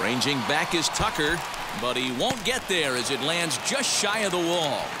 Ranging back is Tucker, but he won't get there as it lands just shy of the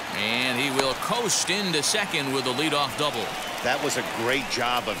wall. And he will coast into second with a leadoff double. That was a great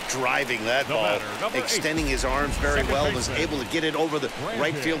job of driving that ball, extending his arms very well, was able to get it over the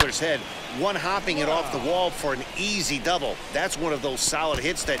right fielder's head, one-hopping it off the wall for an easy double. That's one of those solid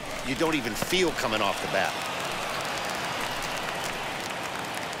hits that you don't even feel coming off the bat.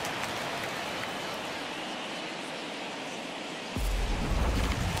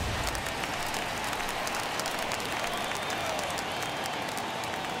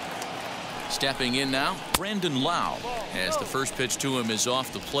 Stepping in now, Brandon Lau, as the first pitch to him is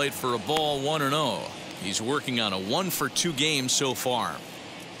off the plate for a ball. 1-0. He's working on a 1 for 2 game so far.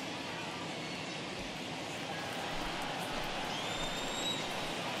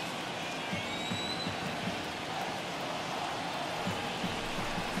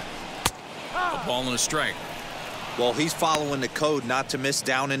 A ball and a strike. Well, he's following the code not to miss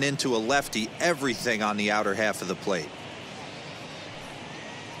down and into a lefty. Everything on the outer half of the plate.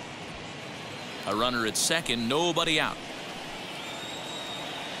 A runner at second, nobody out.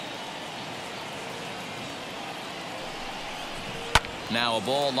 Now a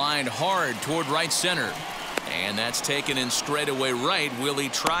ball lined hard toward right center. And that's taken in straightaway right. Will he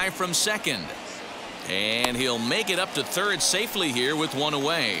try from second? And he'll make it up to third safely here with one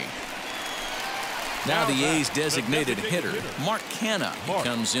away. Now the A's designated hitter, Mark Canha. He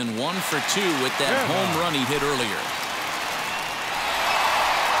comes in 1 for 2 with that home run he hit earlier.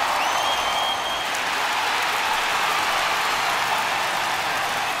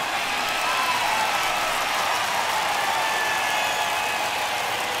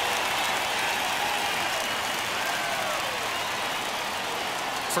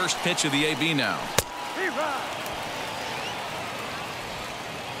 First pitch of the AB now.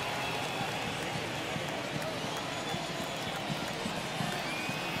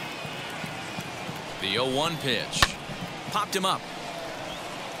 The 0-1 pitch. Popped him up.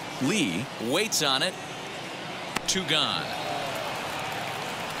 Lee waits on it. 2 gone.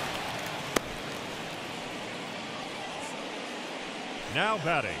 Now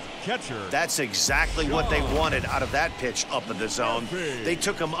batting, catcher. That's exactly what they wanted out of that pitch up in the zone. They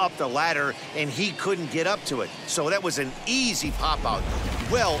took him up the ladder, and he couldn't get up to it. So that was an easy pop-out.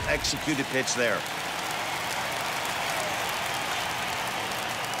 Well-executed pitch there.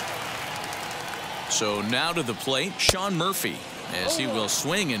 So now to the plate, Sean Murphy, as he will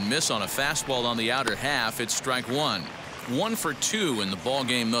swing and miss on a fastball on the outer half. It's strike 1. 1 for 2 in the ball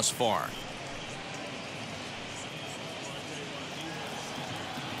game thus far.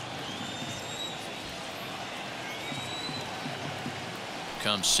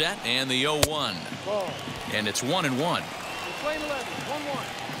 Comes set and the 0-1. And it's 1-1. Lane 11,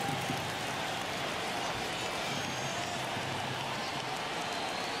 1-1.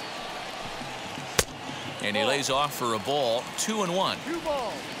 And he lays off for a ball. 2-1. 2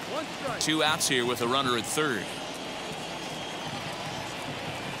 balls, 1 strike. 2 outs here with a runner at third.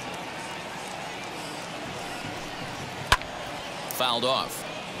 Fouled off.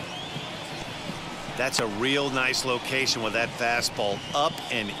 That's a real nice location with that fastball up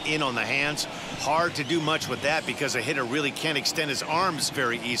and in on the hands. Hard to do much with that because a hitter really can't extend his arms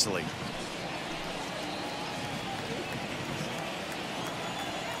very easily.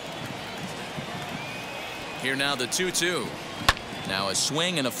 Here now the 2-2. Now a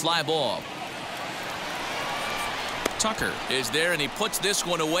swing and a fly ball. Tucker is there, and he puts this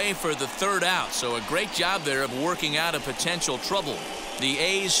one away for the 3rd out. So a great job there of working out a potential trouble. The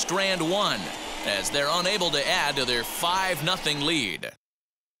A's strand 1 as they're unable to add to their 5-0 lead.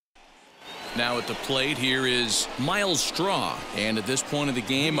 Now at the plate here is Miles Straw, and at this point of the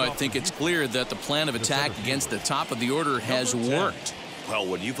game I think it's clear that the plan of attack against the top of the order has worked. Well,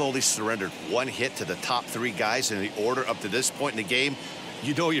 when you've only surrendered 1 hit to the top 3 guys in the order up to this point in the game,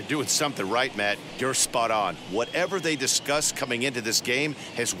 you know you're doing something right, Matt. You're spot on. Whatever they discussed coming into this game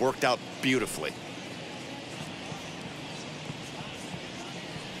has worked out beautifully.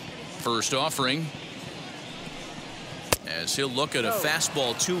 First offering, as he'll look at a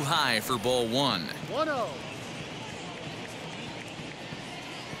fastball too high for ball 1. 1-0.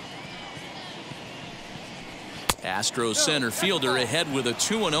 Astros center fielder ahead with a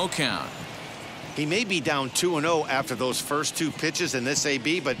 2-0 count. He may be down 2-0 after those first 2 pitches in this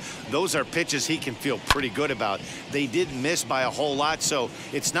AB, but those are pitches he can feel pretty good about. They did miss by a whole lot, so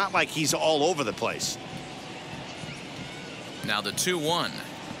it's not like he's all over the place. Now the 2-1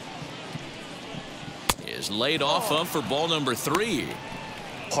 is laid off of for ball number 3.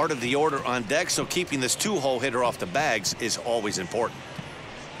 Part of the order on deck, so keeping this 2-hole hitter off the bags is always important.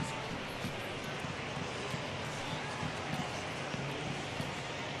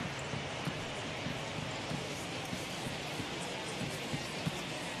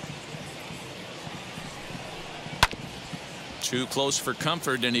 Too close for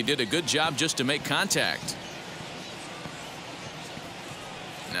comfort, and he did a good job just to make contact.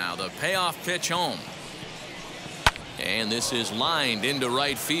 Now the payoff pitch home. And this is lined into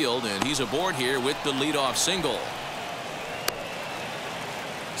right field, and he's aboard here with the leadoff single.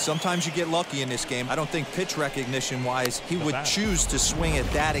 Sometimes you get lucky in this game. I don't think pitch recognition wise he would choose to swing at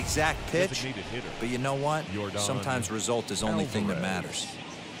that exact pitch. But you know what? Sometimes result is the only thing that matters.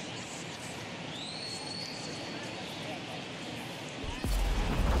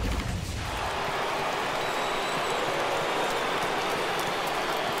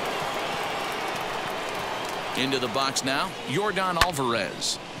 Into the box now, Yordan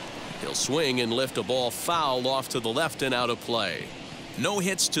Alvarez. He'll swing and lift a ball foul off to the left and out of play. No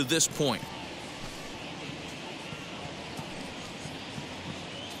hits to this point.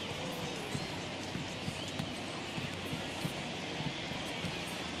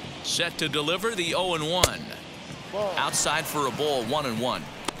 set to deliver the 0-1. Outside for a ball, 1-1.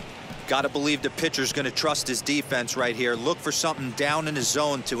 Got to believe the pitcher's going to trust his defense right here. Look for something down in his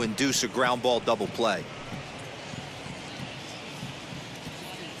zone to induce a ground ball double play.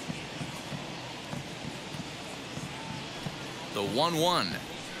 The 1-1.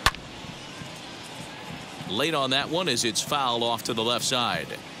 Late on that one as it's fouled off to the left side.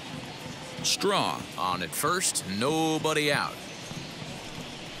 Strong on at first, nobody out.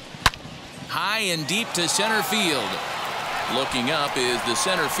 High and deep to center field. Looking up is the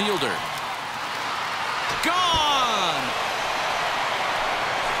center fielder. Gone!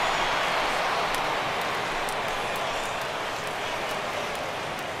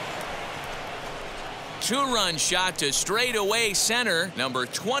 Two-run shot to straightaway center. Number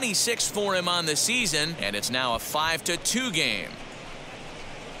 26 for him on the season, and it's now a 5-2 game.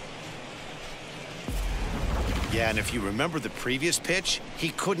 Yeah, and if you remember the previous pitch, he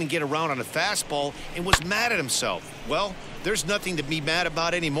couldn't get around on a fastball and was mad at himself. Well, there's nothing to be mad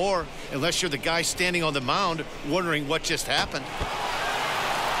about anymore unless you're the guy standing on the mound wondering what just happened.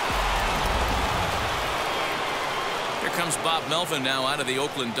 Here comes Bob Melvin now out of the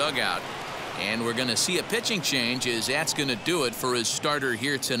Oakland dugout. And we're going to see a pitching change as that's going to do it for his starter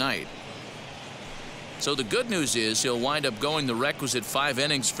here tonight. So the good news is he'll wind up going the requisite 5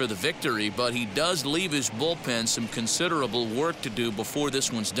 innings for the victory, but he does leave his bullpen some considerable work to do before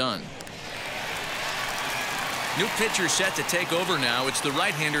this one's done. New pitcher set to take over now. It's the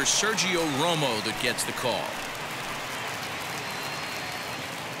right-hander Sergio Romo that gets the call.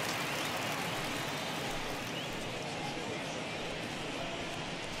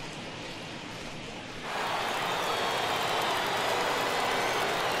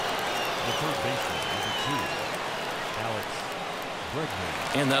 The third baseman, number 2, Alex Bregman.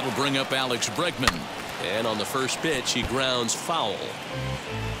 And that'll bring up Alex Bregman. And on the first pitch, he grounds foul.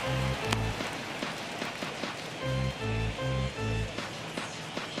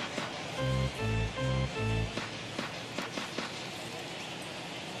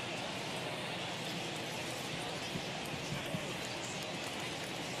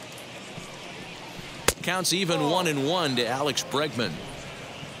 Counts even 1-1 to Alex Bregman.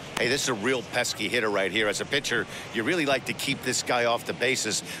 Hey, this is a real pesky hitter right here. As a pitcher, you really like to keep this guy off the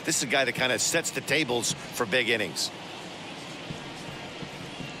bases. This is a guy that kind of sets the tables for big innings.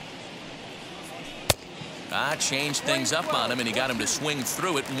 Changed things up on him, and he got him to swing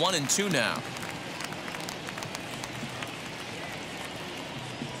through it. 1-2 now.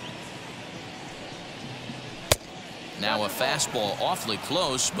 Now a fastball awfully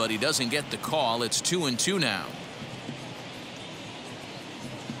close, but he doesn't get the call. It's 2-2 now.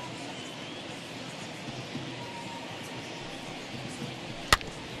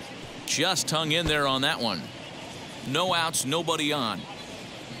 Just hung in there on that one. No outs, nobody on.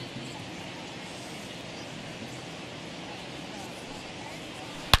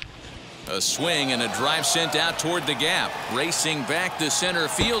 A swing and a drive sent out toward the gap. Racing back the center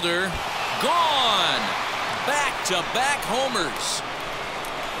fielder. Gone! Back-to-back homers.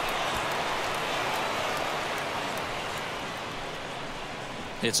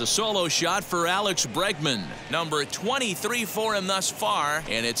 It's a solo shot for Alex Bregman. Number 23 for him thus far,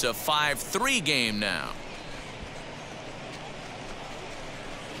 and it's a 5-3 game now.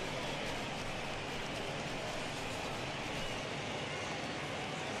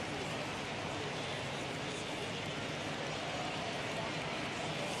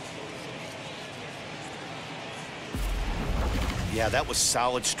 Yeah, that was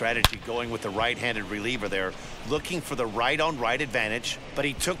solid strategy going with the right-handed reliever there, looking for the right-on-right advantage, but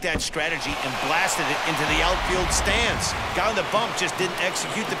he took that strategy and blasted it into the outfield stands. Got on the bump, just didn't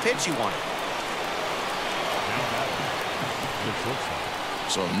execute the pitch he wanted.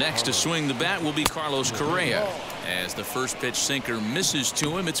 The So next to swing the bat will be Carlos Correa. As the first pitch sinker misses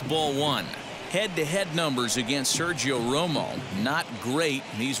to him, it's ball 1. Head-to-head numbers against Sergio Romo. Not great.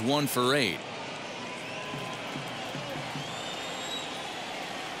 He's 1 for 8.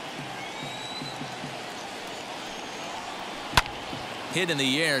 Hit in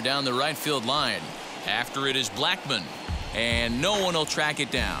the air down the right field line. After it is Blackmon, and no one will track it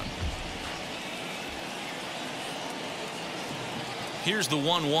down. Here's the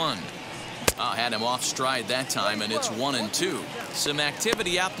 1-1. Had him off stride that time, and it's 1-2. Some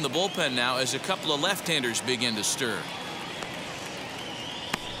activity out in the bullpen now as a couple of left-handers begin to stir.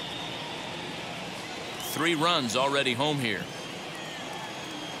 3 runs already home here.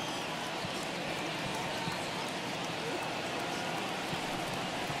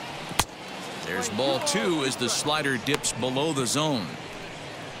 There's ball 2 as the slider dips below the zone.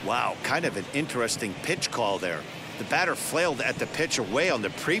 Wow, kind of an interesting pitch call there. The batter flailed at the pitch away on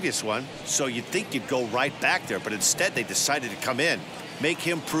the previous one, so you'd think you'd go right back there, but instead they decided to come in. Make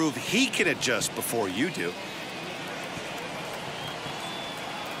him prove he can adjust before you do.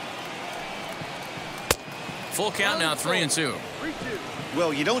 Full count now, 3-2.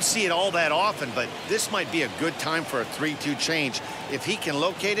 Well, you don't see it all that often, but this might be a good time for a 3-2 change. If he can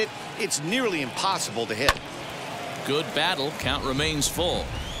locate it, it's nearly impossible to hit. Good battle. Count remains full.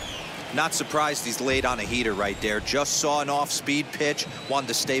 Not surprised he's laid on a heater right there. Just saw an off-speed pitch. Wanted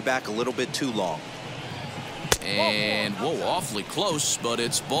to stay back a little bit too long. And, whoa, awfully close, but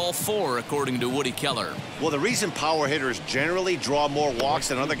it's ball 4, according to Woody Keller. Well, the reason power hitters generally draw more walks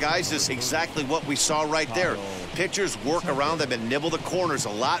than other guys is exactly what we saw right there. Pitchers work around them and nibble the corners a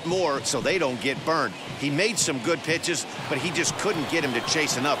lot more so they don't get burned. He made some good pitches, but he just couldn't get him to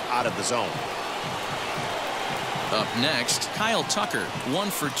chase enough out of the zone. Up next, Kyle Tucker, 1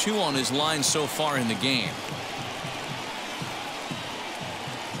 for 2 on his line so far in the game.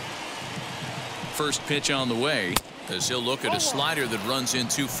 First pitch on the way, as he'll look at a slider that runs in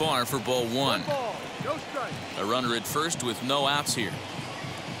too far for ball 1. A runner at first with no outs here.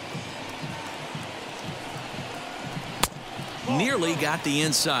 Nearly got the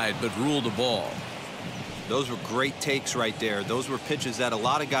inside, but ruled the ball. Those were great takes right there. Those were pitches that a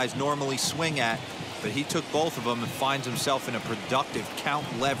lot of guys normally swing at, but he took both of them and finds himself in a productive count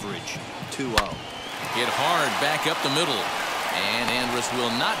leverage. 2-0. Hit hard back up the middle. And Andrus will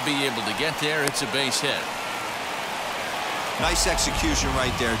not be able to get there. It's a base hit. Nice execution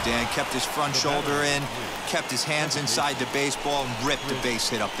right there, Dan. Kept his front shoulder in, kept his hands inside the baseball, and ripped the base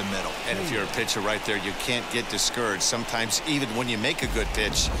hit up the middle. And if you're a pitcher right there, you can't get discouraged. Sometimes even when you make a good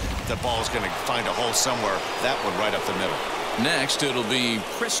pitch, the ball's going to find a hole somewhere. That one right up the middle. Next, it'll be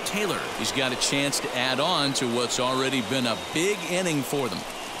Chris Taylor. He's got a chance to add on to what's already been a big inning for them.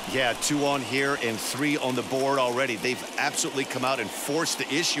 Yeah, 2 on here and 3 on the board already. They've absolutely come out and forced the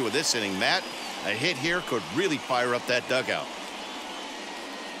issue of this inning. Matt, a hit here could really fire up that dugout.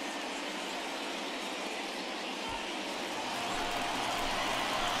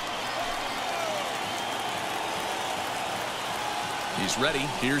 He's ready.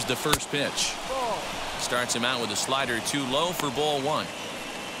 Here's the first pitch. Starts him out with a slider too low for ball 1.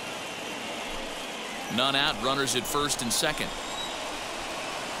 None out. Runners at first and second.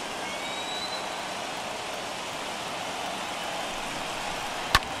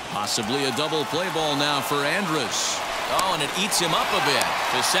 Possibly a double play ball now for Andrus. Oh, and it eats him up a bit.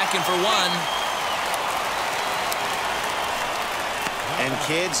 To second for 1. And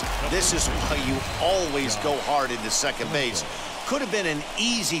kids, this is why you always go hard into second base. Could have been an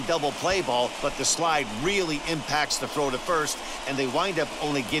easy double play ball, but the slide really impacts the throw to first, and they wind up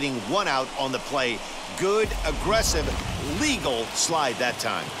only getting 1 out on the play. Good, aggressive, legal slide that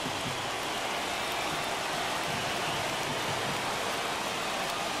time.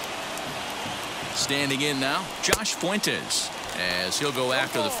 Standing in now, Josh Fuentes, as he'll go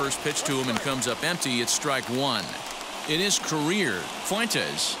after the first pitch to him and comes up empty. It's strike 1. In his career,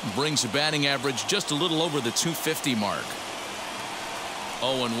 Fuentes brings a batting average just a little over the 250 mark.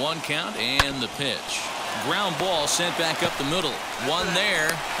 0-1 count and the pitch. Ground ball sent back up the middle. 1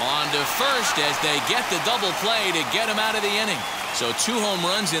 there. On to first as they get the double play to get him out of the inning. So 2 home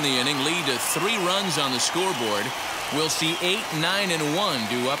runs in the inning lead to 3 runs on the scoreboard. We'll see 8, 9, and 1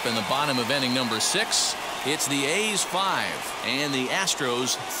 due up in the bottom of inning number 6. It's the A's 5 and the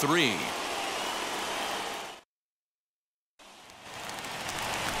Astros 3.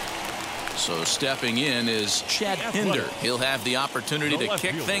 So stepping in is Chad Pinder. He'll have the opportunity to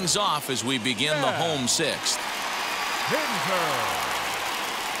kick things off as we begin the home 6th.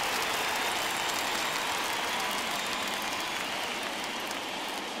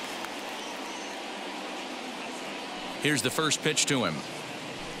 Here's the first pitch to him.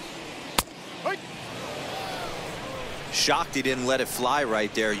 Shocked he didn't let it fly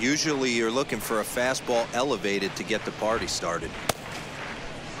right there. Usually you're looking for a fastball elevated to get the party started.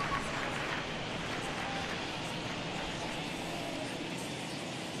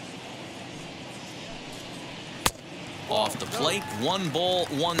 Off the plate, 1 ball,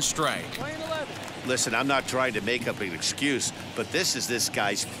 1 strike. Listen, I'm not trying to make up an excuse, but this is this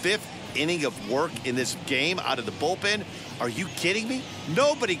guy's 5th inning of work in this game out of the bullpen. Are you kidding me?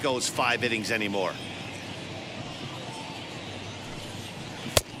 Nobody goes 5 innings anymore.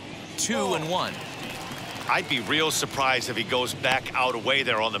 2-1. I'd be real surprised if he goes back out away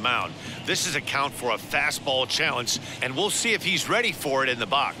there on the mound. This is a count for a fastball challenge, and we'll see if he's ready for it in the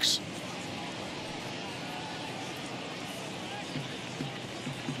box.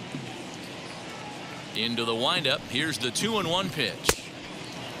 Into the windup. Here's the 2-1 pitch.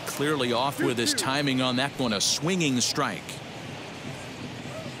 clearly off with his timing on that one, a swinging strike.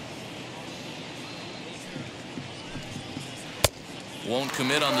 Won't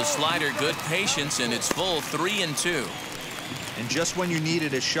commit on the slider. Good patience, and it's full 3-2. And just when you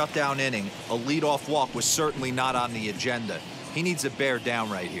needed a shutdown inning, a leadoff walk was certainly not on the agenda. He needs to bear down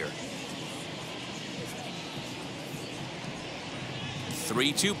right here.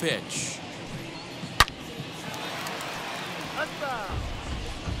 3-2 pitch.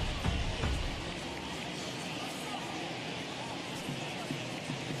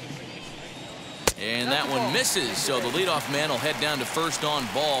 And that one misses, so the leadoff man will head down to first on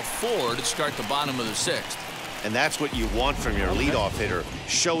ball 4 to start the bottom of the 6th. And that's what you want from your leadoff hitter.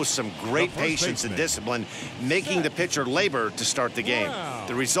 Shows some great patience and discipline, making the pitcher labor to start the game.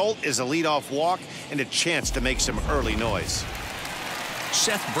 The result is a leadoff walk and a chance to make some early noise.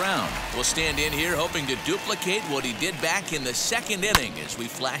 Seth Brown will stand in here hoping to duplicate what he did back in the 2nd inning as we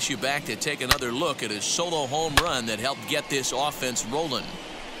flash you back to take another look at his solo home run that helped get this offense rolling.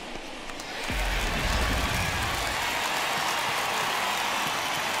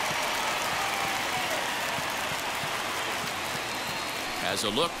 As a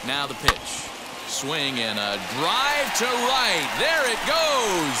look, now the pitch. Swing and a drive to right. There it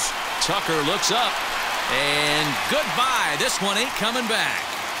goes. Tucker looks up. And goodbye. This one ain't coming back.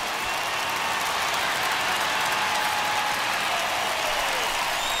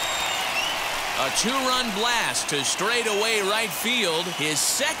 A 2-run blast to straightaway right field. His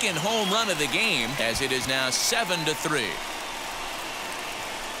 2nd home run of the game, as it is now 7-3.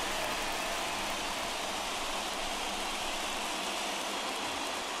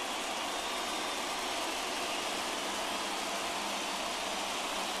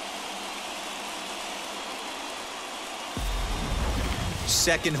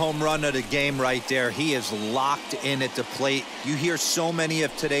 Second home run of the game right there. He is locked in at the plate. You hear so many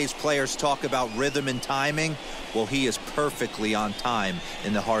of today's players talk about rhythm and timing. Well, he is perfectly on time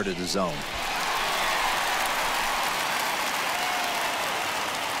in the heart of the zone.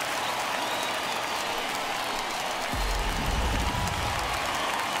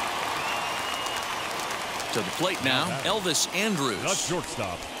 To the plate now, Elvis Andrus. Not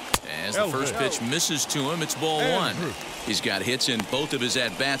shortstop. As the first pitch misses to him, it's ball 1. He's got hits in both of his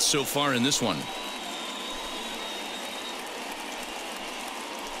at-bats so far in this one.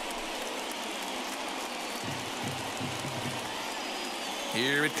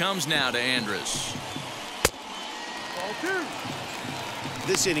 Here it comes now to Andrus.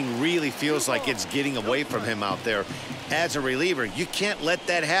 This inning really feels like it's getting away from him out there. As a reliever, you can't let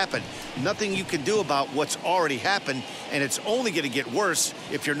that happen. Nothing you can do about what's already happened, and it's only going to get worse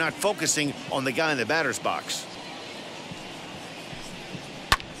if you're not focusing on the guy in the batter's box.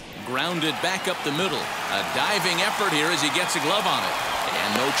 Grounded back up the middle. A diving effort here as he gets a glove on it.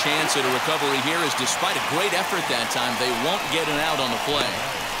 And no chance at a recovery here, as despite a great effort that time, they won't get an out on the play.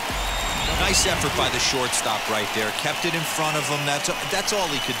 Nice effort by the shortstop right there. Kept it in front of him. That's all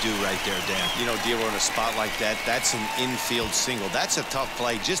he could do right there, Dan. You know, D'Lo, in a spot like that, that's an infield single. That's a tough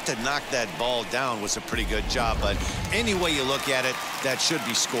play. Just to knock that ball down was a pretty good job. But any way you look at it, that should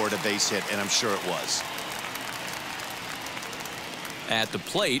be scored a base hit, and I'm sure it was. At the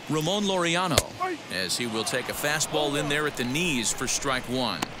plate, Ramon Laureano, as he will take a fastball in there at the knees for strike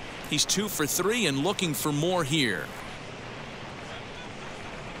 1. He's 2 for 3 and looking for more here.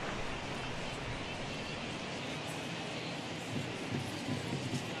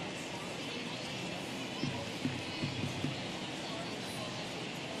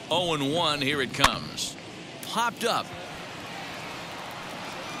 Oh, 0-1, here it comes. Popped up.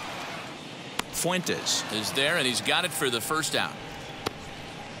 Fuentes is there, and he's got it for the first out.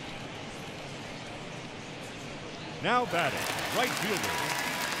 Now batting, right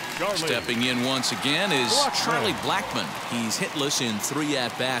fielder, Charlie. Stepping in once again is Charlie Blackmon. He's hitless in 3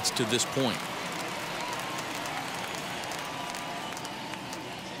 at-bats to this point.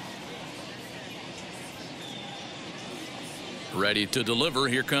 Ready to deliver.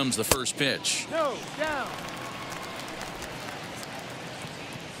 Here comes the first pitch. No, down.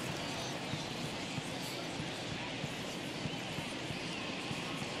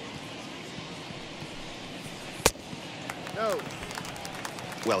 No.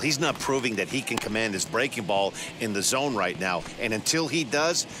 Well, he's not proving that he can command his breaking ball in the zone right now. And until he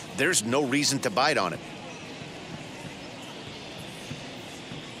does, there's no reason to bite on it.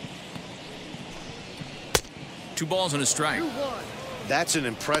 Two balls and a strike. That's an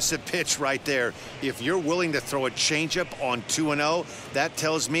impressive pitch right there. If you're willing to throw a changeup on 2-0, that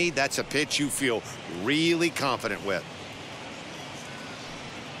tells me that's a pitch you feel really confident with.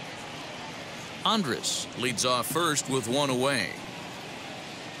 Andrus leads off first with 1 away.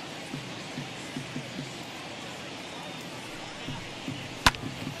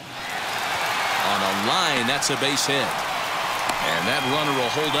 That's a base hit. And that runner will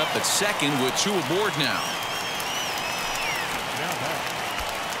hold up at second with 2 aboard now. Now back,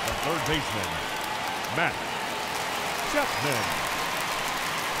 the third baseman, Matt Chapman.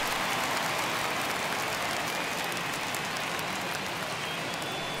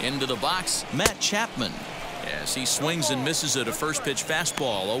 Into the box, Matt Chapman. As he swings and misses at a first pitch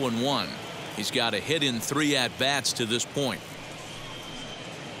fastball, 0-1. He's got a hit in 3 at-bats to this point.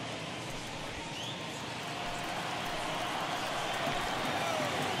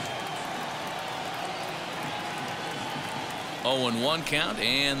 Oh, 0-1 count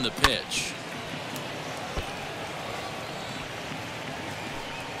and the pitch.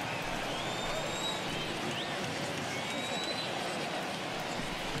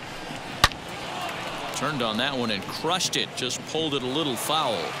 Turned on that one and crushed it. Just pulled it a little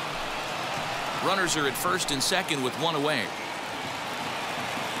foul. Runners are at first and second with 1 away.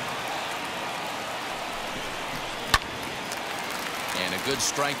 And a good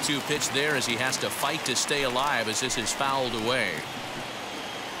strike 2 pitch there as he has to fight to stay alive as this is fouled away.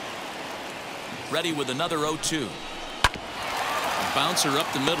 Ready with another 0-2. Bouncer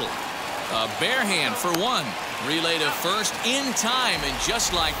up the middle. A bare hand for 1. Relay to first in time, and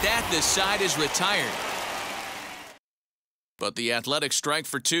just like that, this side is retired. But the Athletics strike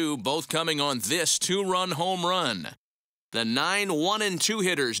for 2, both coming on this 2-run home run. The 9 1-2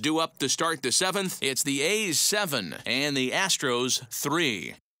 hitters due up to start the 7th. It's the A's 7 and the Astros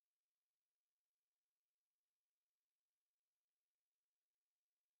 3.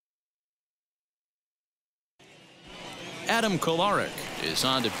 Adam Kolarek is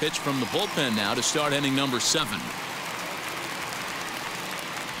on to pitch from the bullpen now to start inning number 7.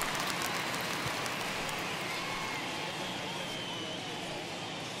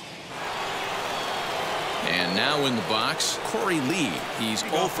 And now in the box, Corey Lee. He's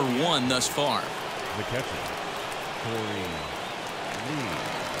 0 for 1 thus far. The catcher, Corey Lee.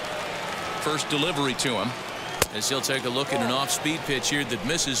 First delivery to him as he'll take a look at an off-speed pitch here that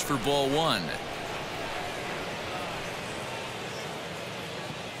misses for ball 1.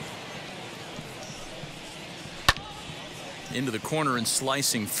 Into the corner and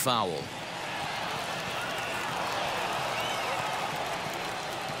slicing foul.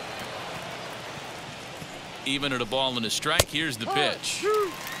 Even at a ball and a strike, here's the pitch.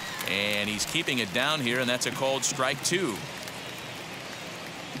 And he's keeping it down here, and that's a called strike 2.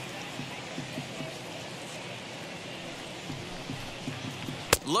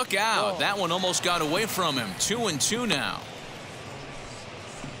 Look out. That one almost got away from him. 2-2 now.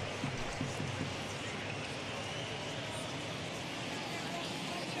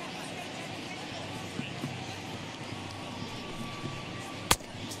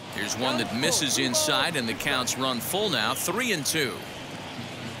 Here's one that misses inside, and the counts run full now. 3-2.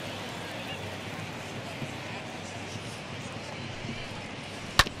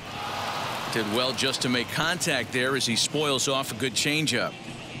 Did well just to make contact there as he spoils off a good changeup.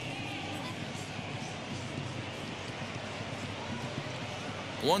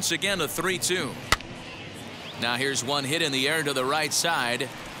 Once again a 3-2. Now here's one hit in the air to the right side,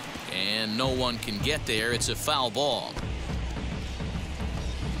 and no one can get there. It's a foul ball.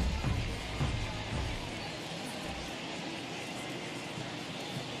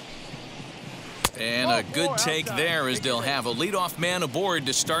 And a good take there as they'll have a leadoff man aboard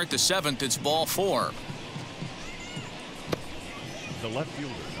to start the 7th. It's ball 4. The left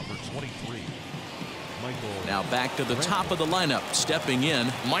fielder, number 23, Michael. Now back to the top of the lineup. Stepping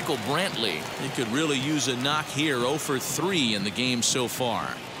in, Michael Brantley. He could really use a knock here. 0 for 3 in the game so far.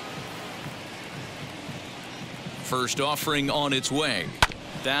 First offering on its way.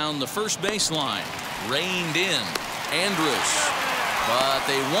 Down the first baseline. Reined in. Andrus. But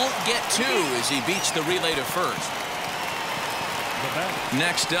they won't get 2 as he beats the relay to first.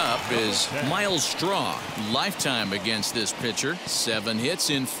 Next up is Miles Straw. Lifetime against this pitcher. 7 hits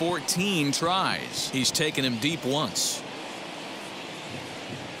in 14 tries. He's taken him deep once.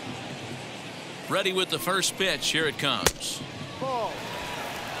 Ready with the first pitch. Here it comes. Ball.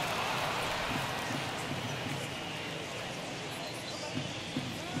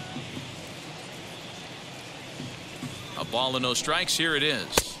 A ball and no strikes. Here it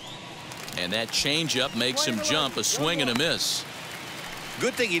is. And that changeup makes him jump. A swing and a miss.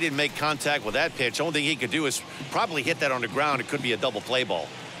 Good thing he didn't make contact with that pitch. Only thing he could do is probably hit that on the ground. It could be a double play ball.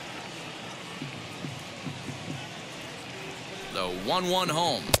 The 1-1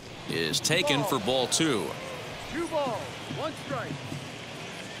 home is taken for ball 2. 2 balls, 1 strike.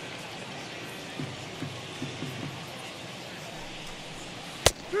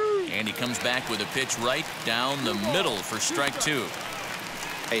 And he comes back with a pitch right down the middle for strike 2.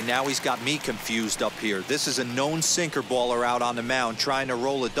 Hey, now he's got me confused up here. This is a known sinker baller out on the mound trying to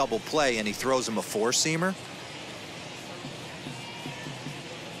roll a double play, and he throws him a four-seamer.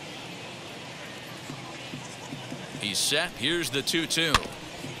 He's set. Here's the 2-2.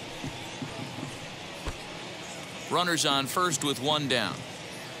 Runners on first with one down.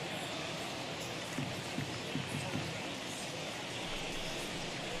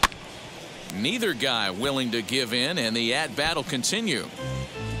 Neither guy willing to give in, and the at-bat will continue.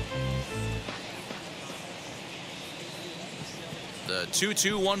 The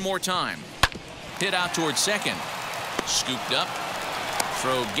 2-2 one more time. Hit out towards second. Scooped up.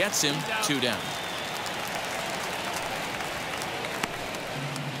 Throw gets him. 2 down.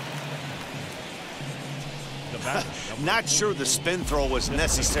 Not sure the spin throw was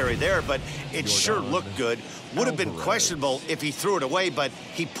necessary there, but it sure looked good. Would have been questionable if he threw it away, but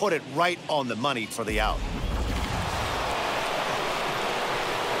he put it right on the money for the out.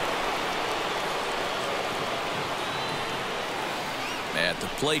 At the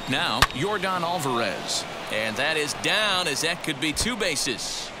plate now, Yordan Alvarez. And that is down, as that could be 2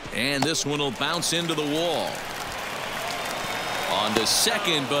 bases. And this one will bounce into the wall. On to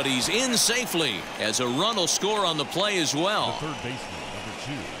second, but he's in safely as a run will score on the play as well. The third baseman, number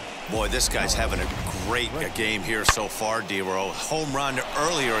 2. Boy, this guy's having a great game here so far, D-Row. Home run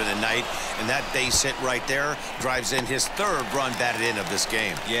earlier in the night, and that base hit right there drives in his 3rd run batted in of this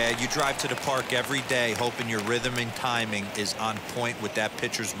game. Yeah, you drive to the park every day hoping your rhythm and timing is on point with that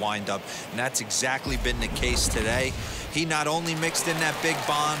pitcher's windup, and that's exactly been the case today. He not only mixed in that big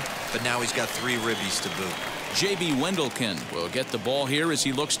bomb, but now he's got 3 ribbies to boot. J.B. Wendelken will get the ball here as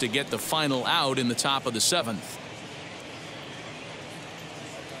he looks to get the final out in the top of the 7th.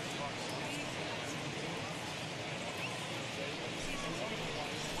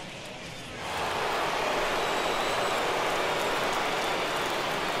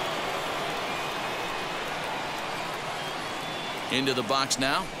 Into the box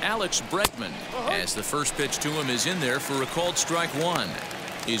now, Alex Bregman, as the first pitch to him is in there for a called strike 1.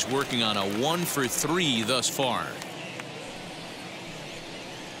 He's working on a 1 for 3 thus far.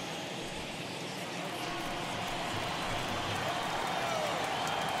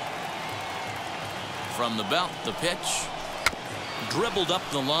 From the belt, the pitch. Dribbled up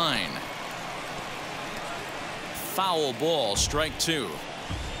the line. Foul ball, strike 2.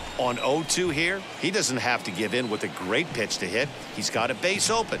 On 0-2 here, he doesn't have to give in with a great pitch to hit. He's got a base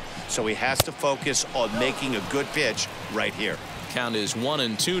open, so he has to focus on making a good pitch right here. Count is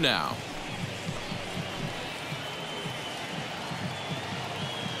 1-2 now.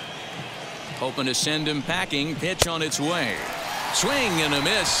 Hoping to send him packing. Pitch on its way. Swing and a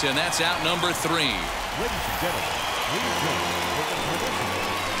miss, and that's out number 3. Ladies and gentlemen,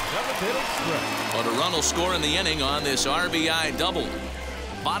 But a run will score in the inning on this RBI double.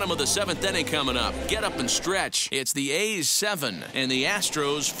 Bottom of the 7th inning coming up. Get up and stretch. It's the A's 7 and the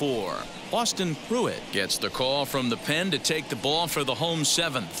Astros 4. Austin Pruitt gets the call from the pen to take the ball for the home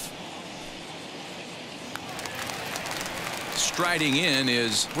 7th. Striding in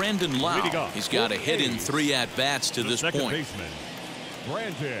is Brandon Lau. He's got a hit in 3 at-bats to this point. Second baseman,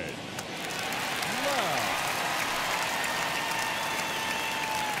 Brandon Lau.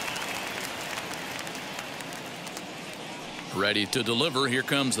 Ready to deliver. Here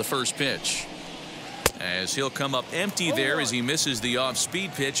comes the first pitch. As he'll come up empty there as he misses the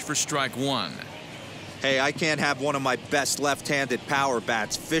off-speed pitch for strike 1. Hey, I can't have one of my best left-handed power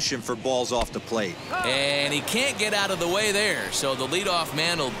bats fishing for balls off the plate. And he can't get out of the way there, so the leadoff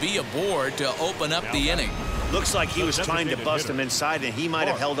man will be aboard to open up the inning. Looks like he was trying to bust him inside, and he might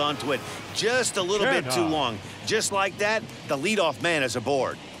have held on to it just a little bit too long. Just like that, the leadoff man is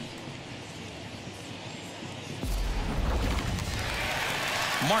aboard.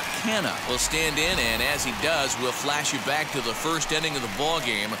 Mark Hanna will stand in, and as he does, we'll flash you back to the first inning of the ball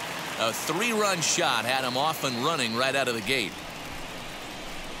game. A 3-run shot had him off and running right out of the gate.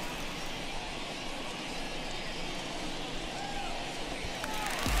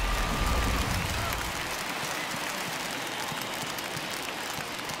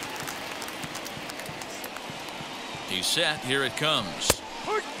 He's set. Here it comes.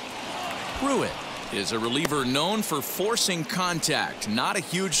 Pruitt is a reliever known for forcing contact. Not a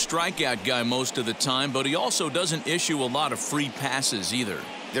huge strikeout guy most of the time, but he also doesn't issue a lot of free passes either.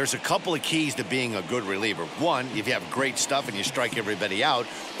 There's a couple of keys to being a good reliever. One, if you have great stuff and you strike everybody out,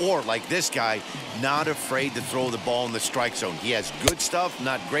 or like this guy, not afraid to throw the ball in the strike zone. He has good stuff,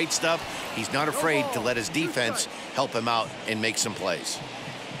 not great stuff. He's not afraid to let his defense help him out and make some plays.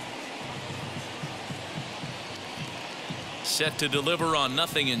 Set to deliver on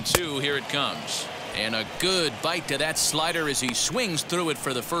 0-2. Here it comes. And a good bite to that slider as he swings through it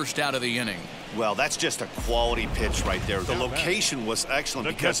for the first out of the inning. Well, that's just a quality pitch right there. The location was excellent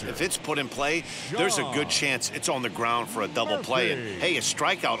because if it's put in play, there's a good chance it's on the ground for a double play. And hey, a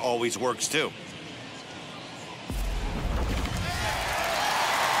strikeout always works too.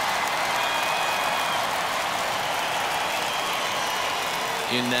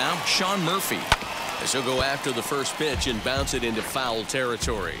 In now, Sean Murphy, as he'll go after the first pitch and bounce it into foul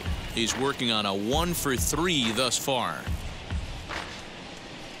territory. He's working on a 1 for 3 thus far.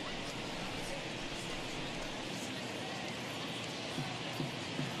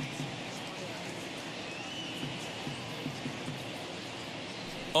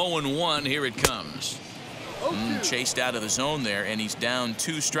 Oh, 0-1, here it comes. Chased out of the zone there, and he's down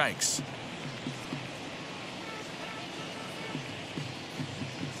 2 strikes.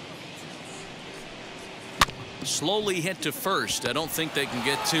 Slowly hit to first. I don't think they can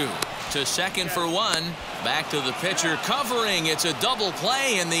get 2. To second for 1. Back to the pitcher covering. It's a double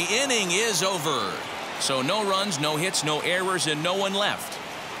play and the inning is over. So no runs, no hits, no errors, and no one left.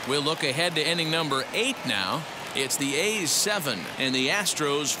 We'll look ahead to inning number 8 now. It's the A's 7 and the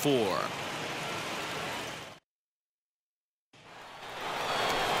Astros 4.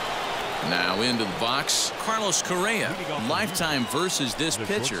 Now into the box, Carlos Correa. Lifetime versus this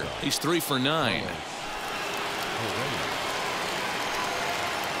pitcher. He's 3 for 9.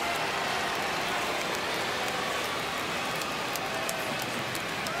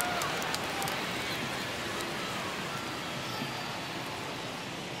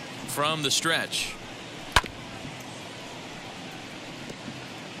 From the stretch.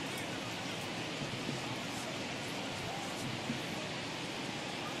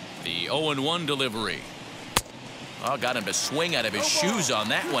 The 0-1 delivery. Oh, got him to swing out of his shoes on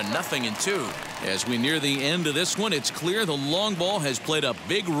that one. 0-2. As we near the end of this one, it's clear the long ball has played a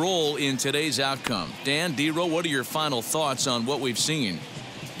big role in today's outcome. Dan, D-Row, what are your final thoughts on what we've seen?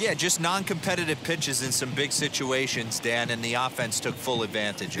 Yeah, just non-competitive pitches in some big situations, Dan, and the offense took full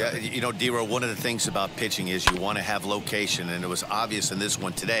advantage of it. You know, D-Row, one of the things about pitching is you want to have location, and it was obvious in this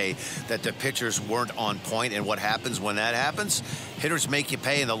one today that the pitchers weren't on point, and what happens when that happens? Hitters make you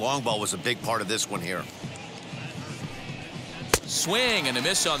pay, and the long ball was a big part of this one here. Swing and a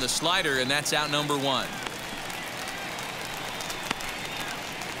miss on the slider, and that's out number 1.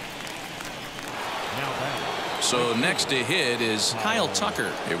 So next to hit is Kyle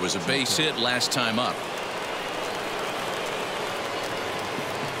Tucker. It was a base hit last time up.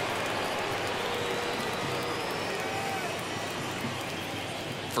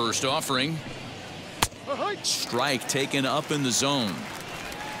 First offering. Strike taken up in the zone.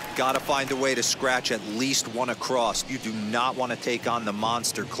 Got to find a way to scratch at least one across. You do not want to take on the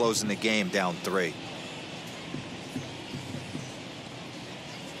monster closing the game down 3.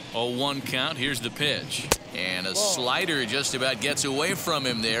 0-1 count. Here's the pitch. And a slider just about gets away from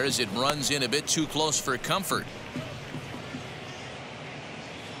him there as it runs in a bit too close for comfort.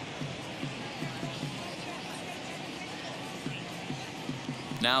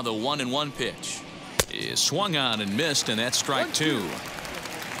 Now the 1-1 pitch is swung on and missed, and that's strike 2.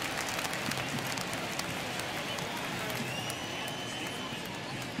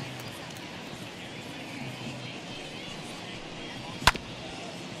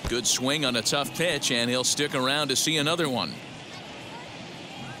 Good swing on a tough pitch, and he'll stick around to see another one.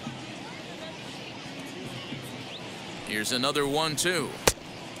 Here's another 1-2.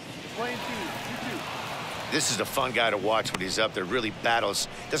 This is a fun guy to watch when he's up there. Really battles.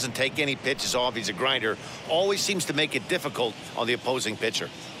 Doesn't take any pitches off. He's a grinder. Always seems to make it difficult on the opposing pitcher.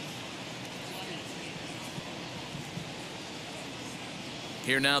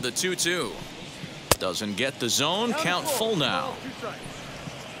 Here now the 2-2. Doesn't get the zone. Count full now.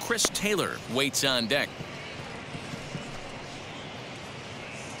 Chris Taylor waits on deck.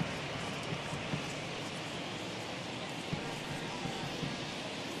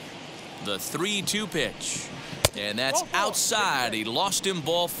 The 3-2 pitch, and that's outside. He lost him,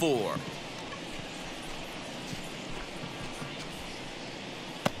 ball 4.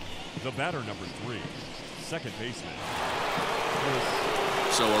 The batter number 3, second baseman.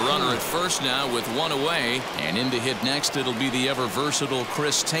 So a runner at first now with 1 away, and in to hit next it'll be the ever versatile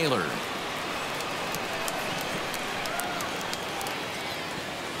Chris Taylor.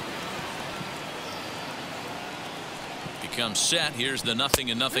 Becomes set. Here's the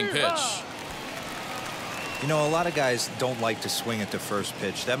 0-0 pitch. You know, a lot of guys don't like to swing at the first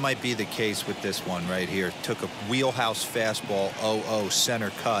pitch. That might be the case with this one right here. Took a wheelhouse fastball, 0-0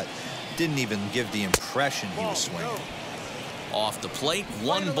 center cut. Didn't even give the impression he was swinging. Off the plate,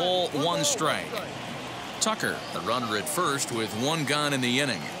 1 ball, 1 strike. Tucker, the runner at first with 1 gone in the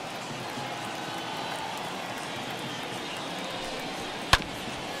inning.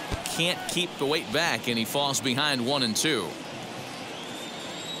 can't keep the weight back, and he falls behind 1-2.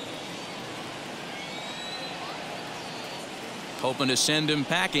 Hoping to send him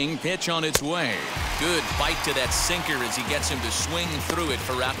packing. Pitch on its way. Good bite to that sinker as he gets him to swing through it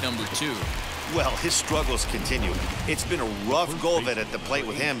for out number 2. Well, his struggles continue. It's been a rough go of it at the plate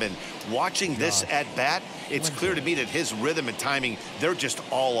with him, and watching this at bat, it's clear to me that his rhythm and timing, they're just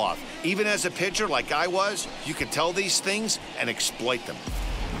all off. Even as a pitcher like I was, you can tell these things and exploit them.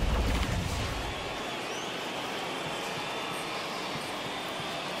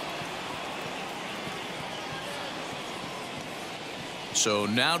 So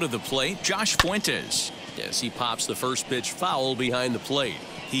now to the plate, Josh Fuentes. Yes, he pops the first pitch foul behind the plate.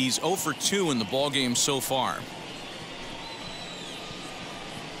 He's 0 for 2 in the ballgame so far.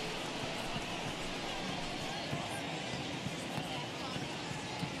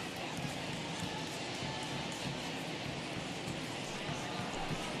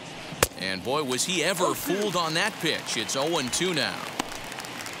 And boy, was he ever fooled on that pitch. It's 0-2 now.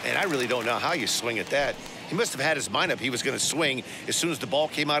 And I really don't know how you swing at that. He must have had his mind up he was going to swing as soon as the ball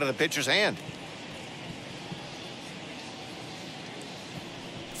came out of the pitcher's hand.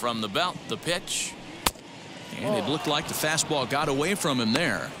 From the belt, the pitch. And it looked like the fastball got away from him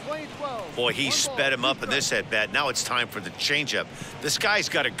there. Boy, he sped him up in this at-bat. Now it's time for the changeup. This guy's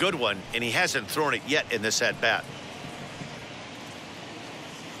got a good one, and he hasn't thrown it yet in this at-bat.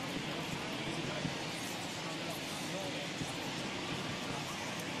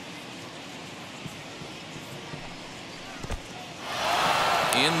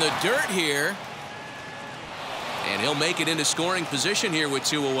 In the dirt here. And he'll make it into scoring position here with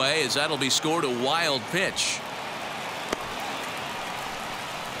 2 away, as that'll be scored a wild pitch.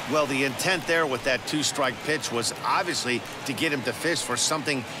 Well, the intent there with that 2-strike pitch was obviously to get him to fish for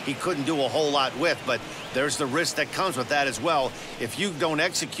something he couldn't do a whole lot with, but there's the risk that comes with that as well. If you don't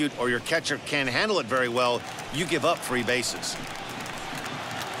execute or your catcher can't handle it very well, you give up 3 bases.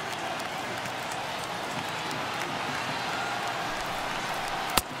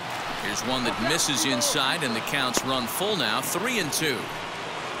 Here's one that misses inside, and the count's run full now, 3-2.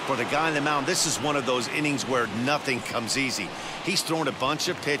 For the guy on the mound, this is one of those innings where nothing comes easy. He's thrown a bunch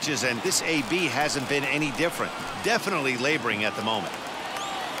of pitches, and this AB hasn't been any different. Definitely laboring at the moment.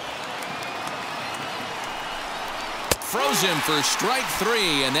 Froze him for strike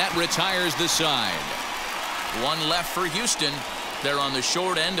 3, and that retires the side. 1 left for Houston. They're on the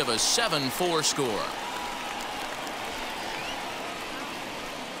short end of a 7-4 score.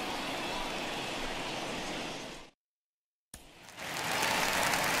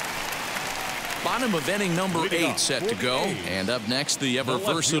 Bottom of inning number 8 set to go. And up next, the ever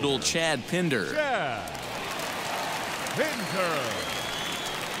versatile Chad Pinder.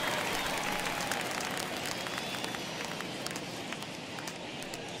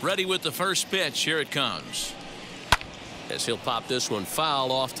 Ready with the first pitch. Here it comes. As he'll pop this one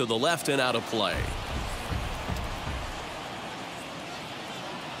foul off to the left and out of play.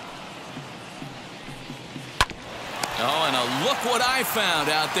 Oh, and a look what I found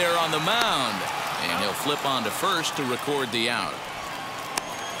out there on the mound. And he'll flip on to first to record the out.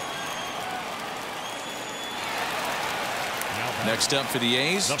 Next up for the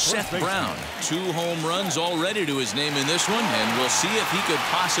A's, Seth Brown. 2 home runs already to his name in this one, and we'll see if he could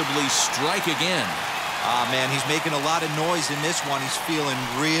possibly strike again. Man, he's making a lot of noise in this one. He's feeling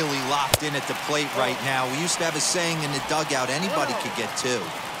really locked in at the plate right now. We used to have a saying in the dugout, anybody could get 2.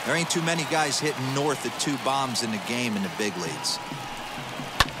 There ain't too many guys hitting north of 2 bombs in the game in the big leagues.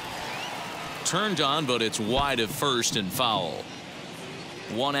 Turned on, but it's wide of first and foul.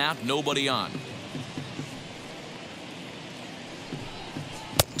 1 out, nobody on.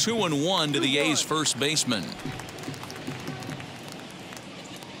 2-1 to the A's first baseman.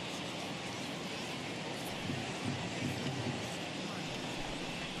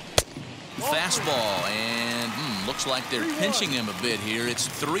 Fastball, and looks like they're pinching him a bit here. It's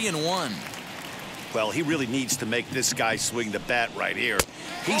 3-1. Well, he really needs to make this guy swing the bat right here.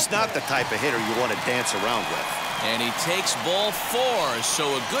 He's not the type of hitter you want to dance around with. And he takes ball 4. So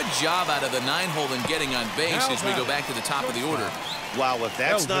a good job out of the 9-hole in getting on base as we go back to the top of the order. Wow, if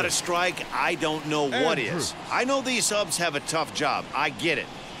that's not a strike, I don't know what is. I know these subs have a tough job. I get it.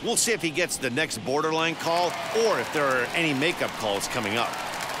 We'll see if he gets the next borderline call or if there are any makeup calls coming up.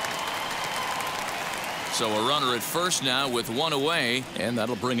 So a runner at first now with 1 away, and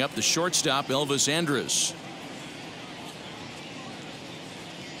that'll bring up the shortstop, Elvis Andrus.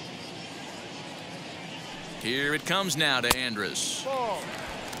 Here it comes now to Andrus.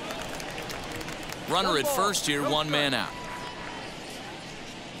 Runner at first here, 1 man out.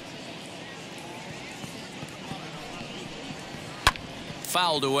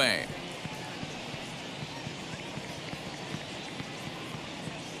 fouled away.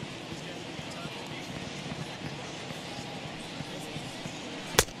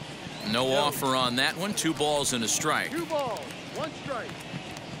 No offer on that one. 2 balls and a strike. 2 balls, 1 strike.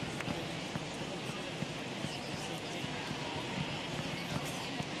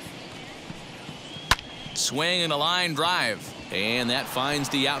 Swing and a line drive. And that finds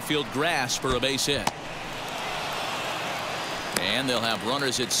the outfield grass for a base hit. And they'll have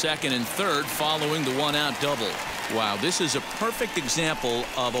runners at second and third following the 1-out double. Wow, this is a perfect example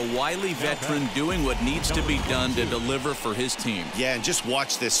of a wily veteran doing what needs to be done to deliver for his team. Yeah, and just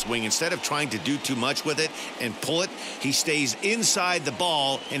watch this swing. Instead of trying to do too much with it and pull it, he stays inside the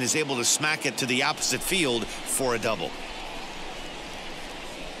ball and is able to smack it to the opposite field for a double.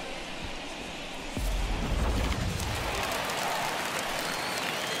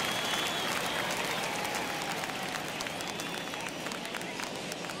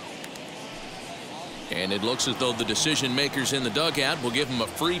 And it looks as though the decision makers in the dugout will give him a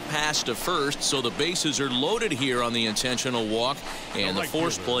free pass to first, so the bases are loaded here on the intentional walk, and the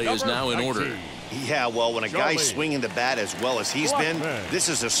force play is now in order. Yeah, well, when a guy's swinging the bat as well as he's been, this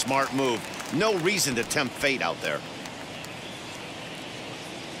is a smart move. No reason to tempt fate out there.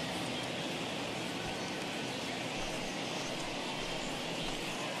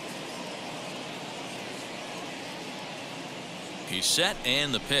 He's set,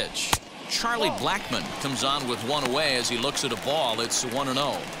 and the pitch. Charlie Blackmon comes on with 1 away as he looks at a ball. It's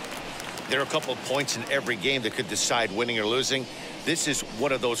 1-0. There are a couple of points in every game that could decide winning or losing. This is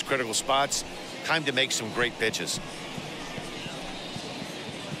one of those critical spots. Time to make some great pitches.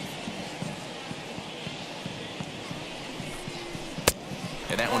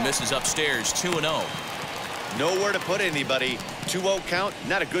 And that one misses upstairs. 2-0. Nowhere to put anybody. 2-0 count.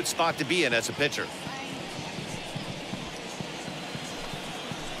 Not a good spot to be in as a pitcher.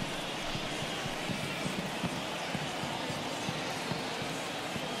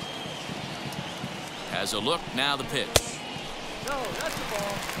 Has a look, now the pitch. No, that's the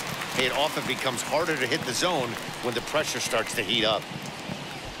ball. It often becomes harder to hit the zone when the pressure starts to heat up.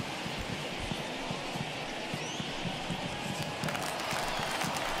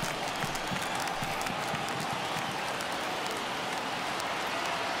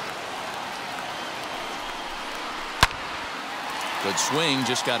 Good swing,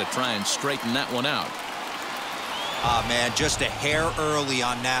 just got to try and straighten that one out. Ah, man, just a hair early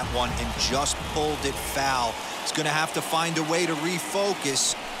on that one and just pulled it foul. He's going to have to find a way to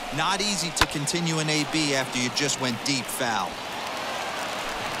refocus. Not easy to continue an AB after you just went deep foul.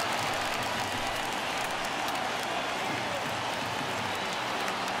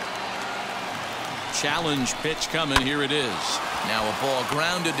 Challenge pitch coming. Here it is. Now a ball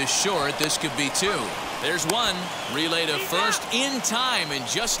grounded to short. This could be 2. There's 1. Relay to first in time, and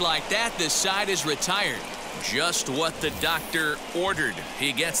just like that, this side is retired. Just what the doctor ordered.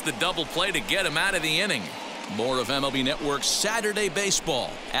 He gets the double play to get him out of the inning. More of MLB Network's Saturday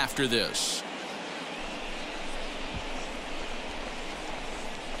Baseball after this.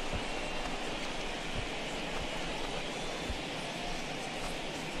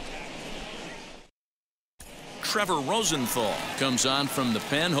 Trevor Rosenthal comes on from the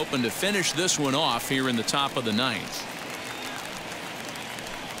pen, hoping to finish this one off here in the top of the 9th.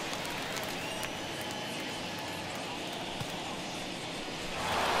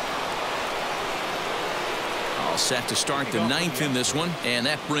 All set to start the 9th in this one, and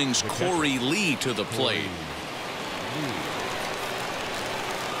that brings Corey Lee to the plate.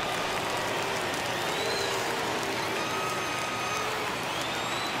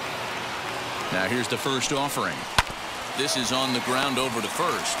 Now here's the first offering. This is on the ground over to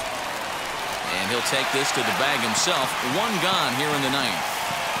first. And he'll take this to the bag himself. 1 gone here in the 9th.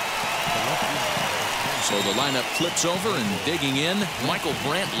 So the lineup flips over, and digging in, Michael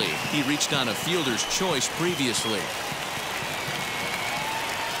Brantley. He reached on a fielder's choice previously.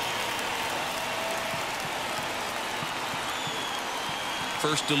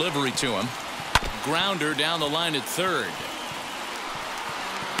 First delivery to him. Grounder down the line at third.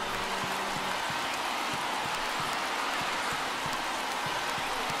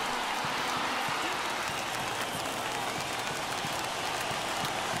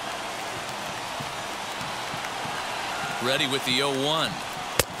 Ready with the 0-1.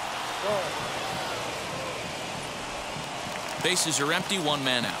 Bases are empty, 1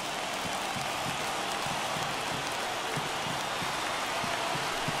 man out.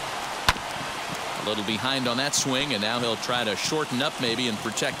 A little behind on that swing, and now he'll try to shorten up maybe and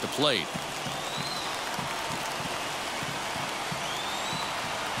protect the plate.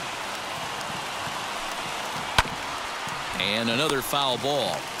 And another foul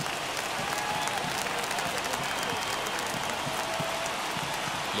ball.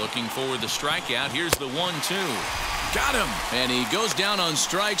 Looking for the strikeout. Here's the 1-2. Got him. And he goes down on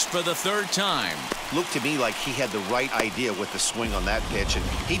strikes for the third time. Looked to me like he had the right idea with the swing on that pitch, and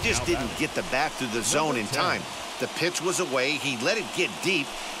he just didn't get the bat through the zone in time. The pitch was away. He let it get deep,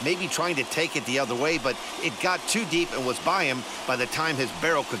 maybe trying to take it the other way, but it got too deep and was by him by the time his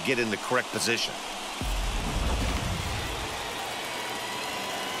barrel could get in the correct position.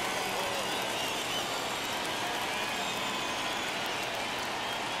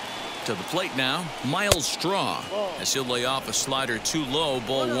 To the plate now, Miles Straw, as he'll lay off a slider too low,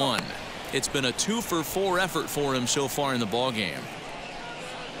 ball 1. It's been a 2-for-4 effort for him so far in the ballgame.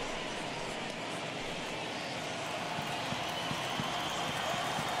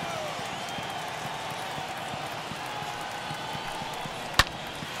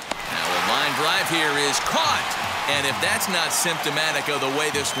 Now a line drive here is caught. And if that's not symptomatic of the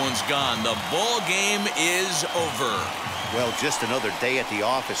way this one's gone, the ball game is over. Well, just another day at the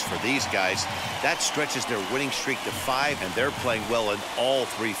office for these guys. That stretches their winning streak to 5, and they're playing well in all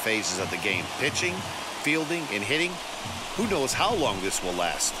 3 phases of the game. Pitching, fielding, and hitting. Who knows how long this will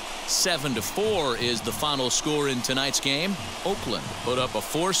last? 7-4 is the final score in tonight's game. Oakland put up a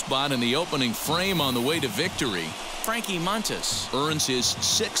 4 spot in the opening frame on the way to victory. Frankie Montas earns his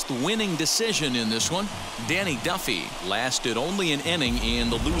 6th winning decision in this one. Danny Duffy lasted only an inning in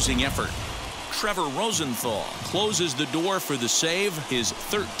the losing effort. Trevor Rosenthal closes the door for the save, his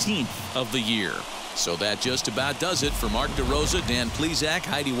 13th of the year. So that just about does it for Mark DeRosa, Dan Plesac,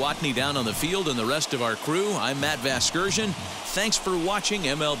 Heidi Watney down on the field, and the rest of our crew. I'm Matt Vasgersian. Thanks for watching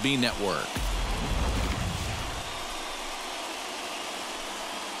MLB Network.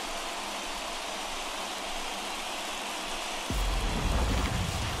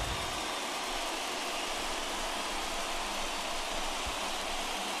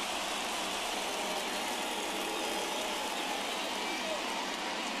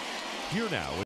 Here now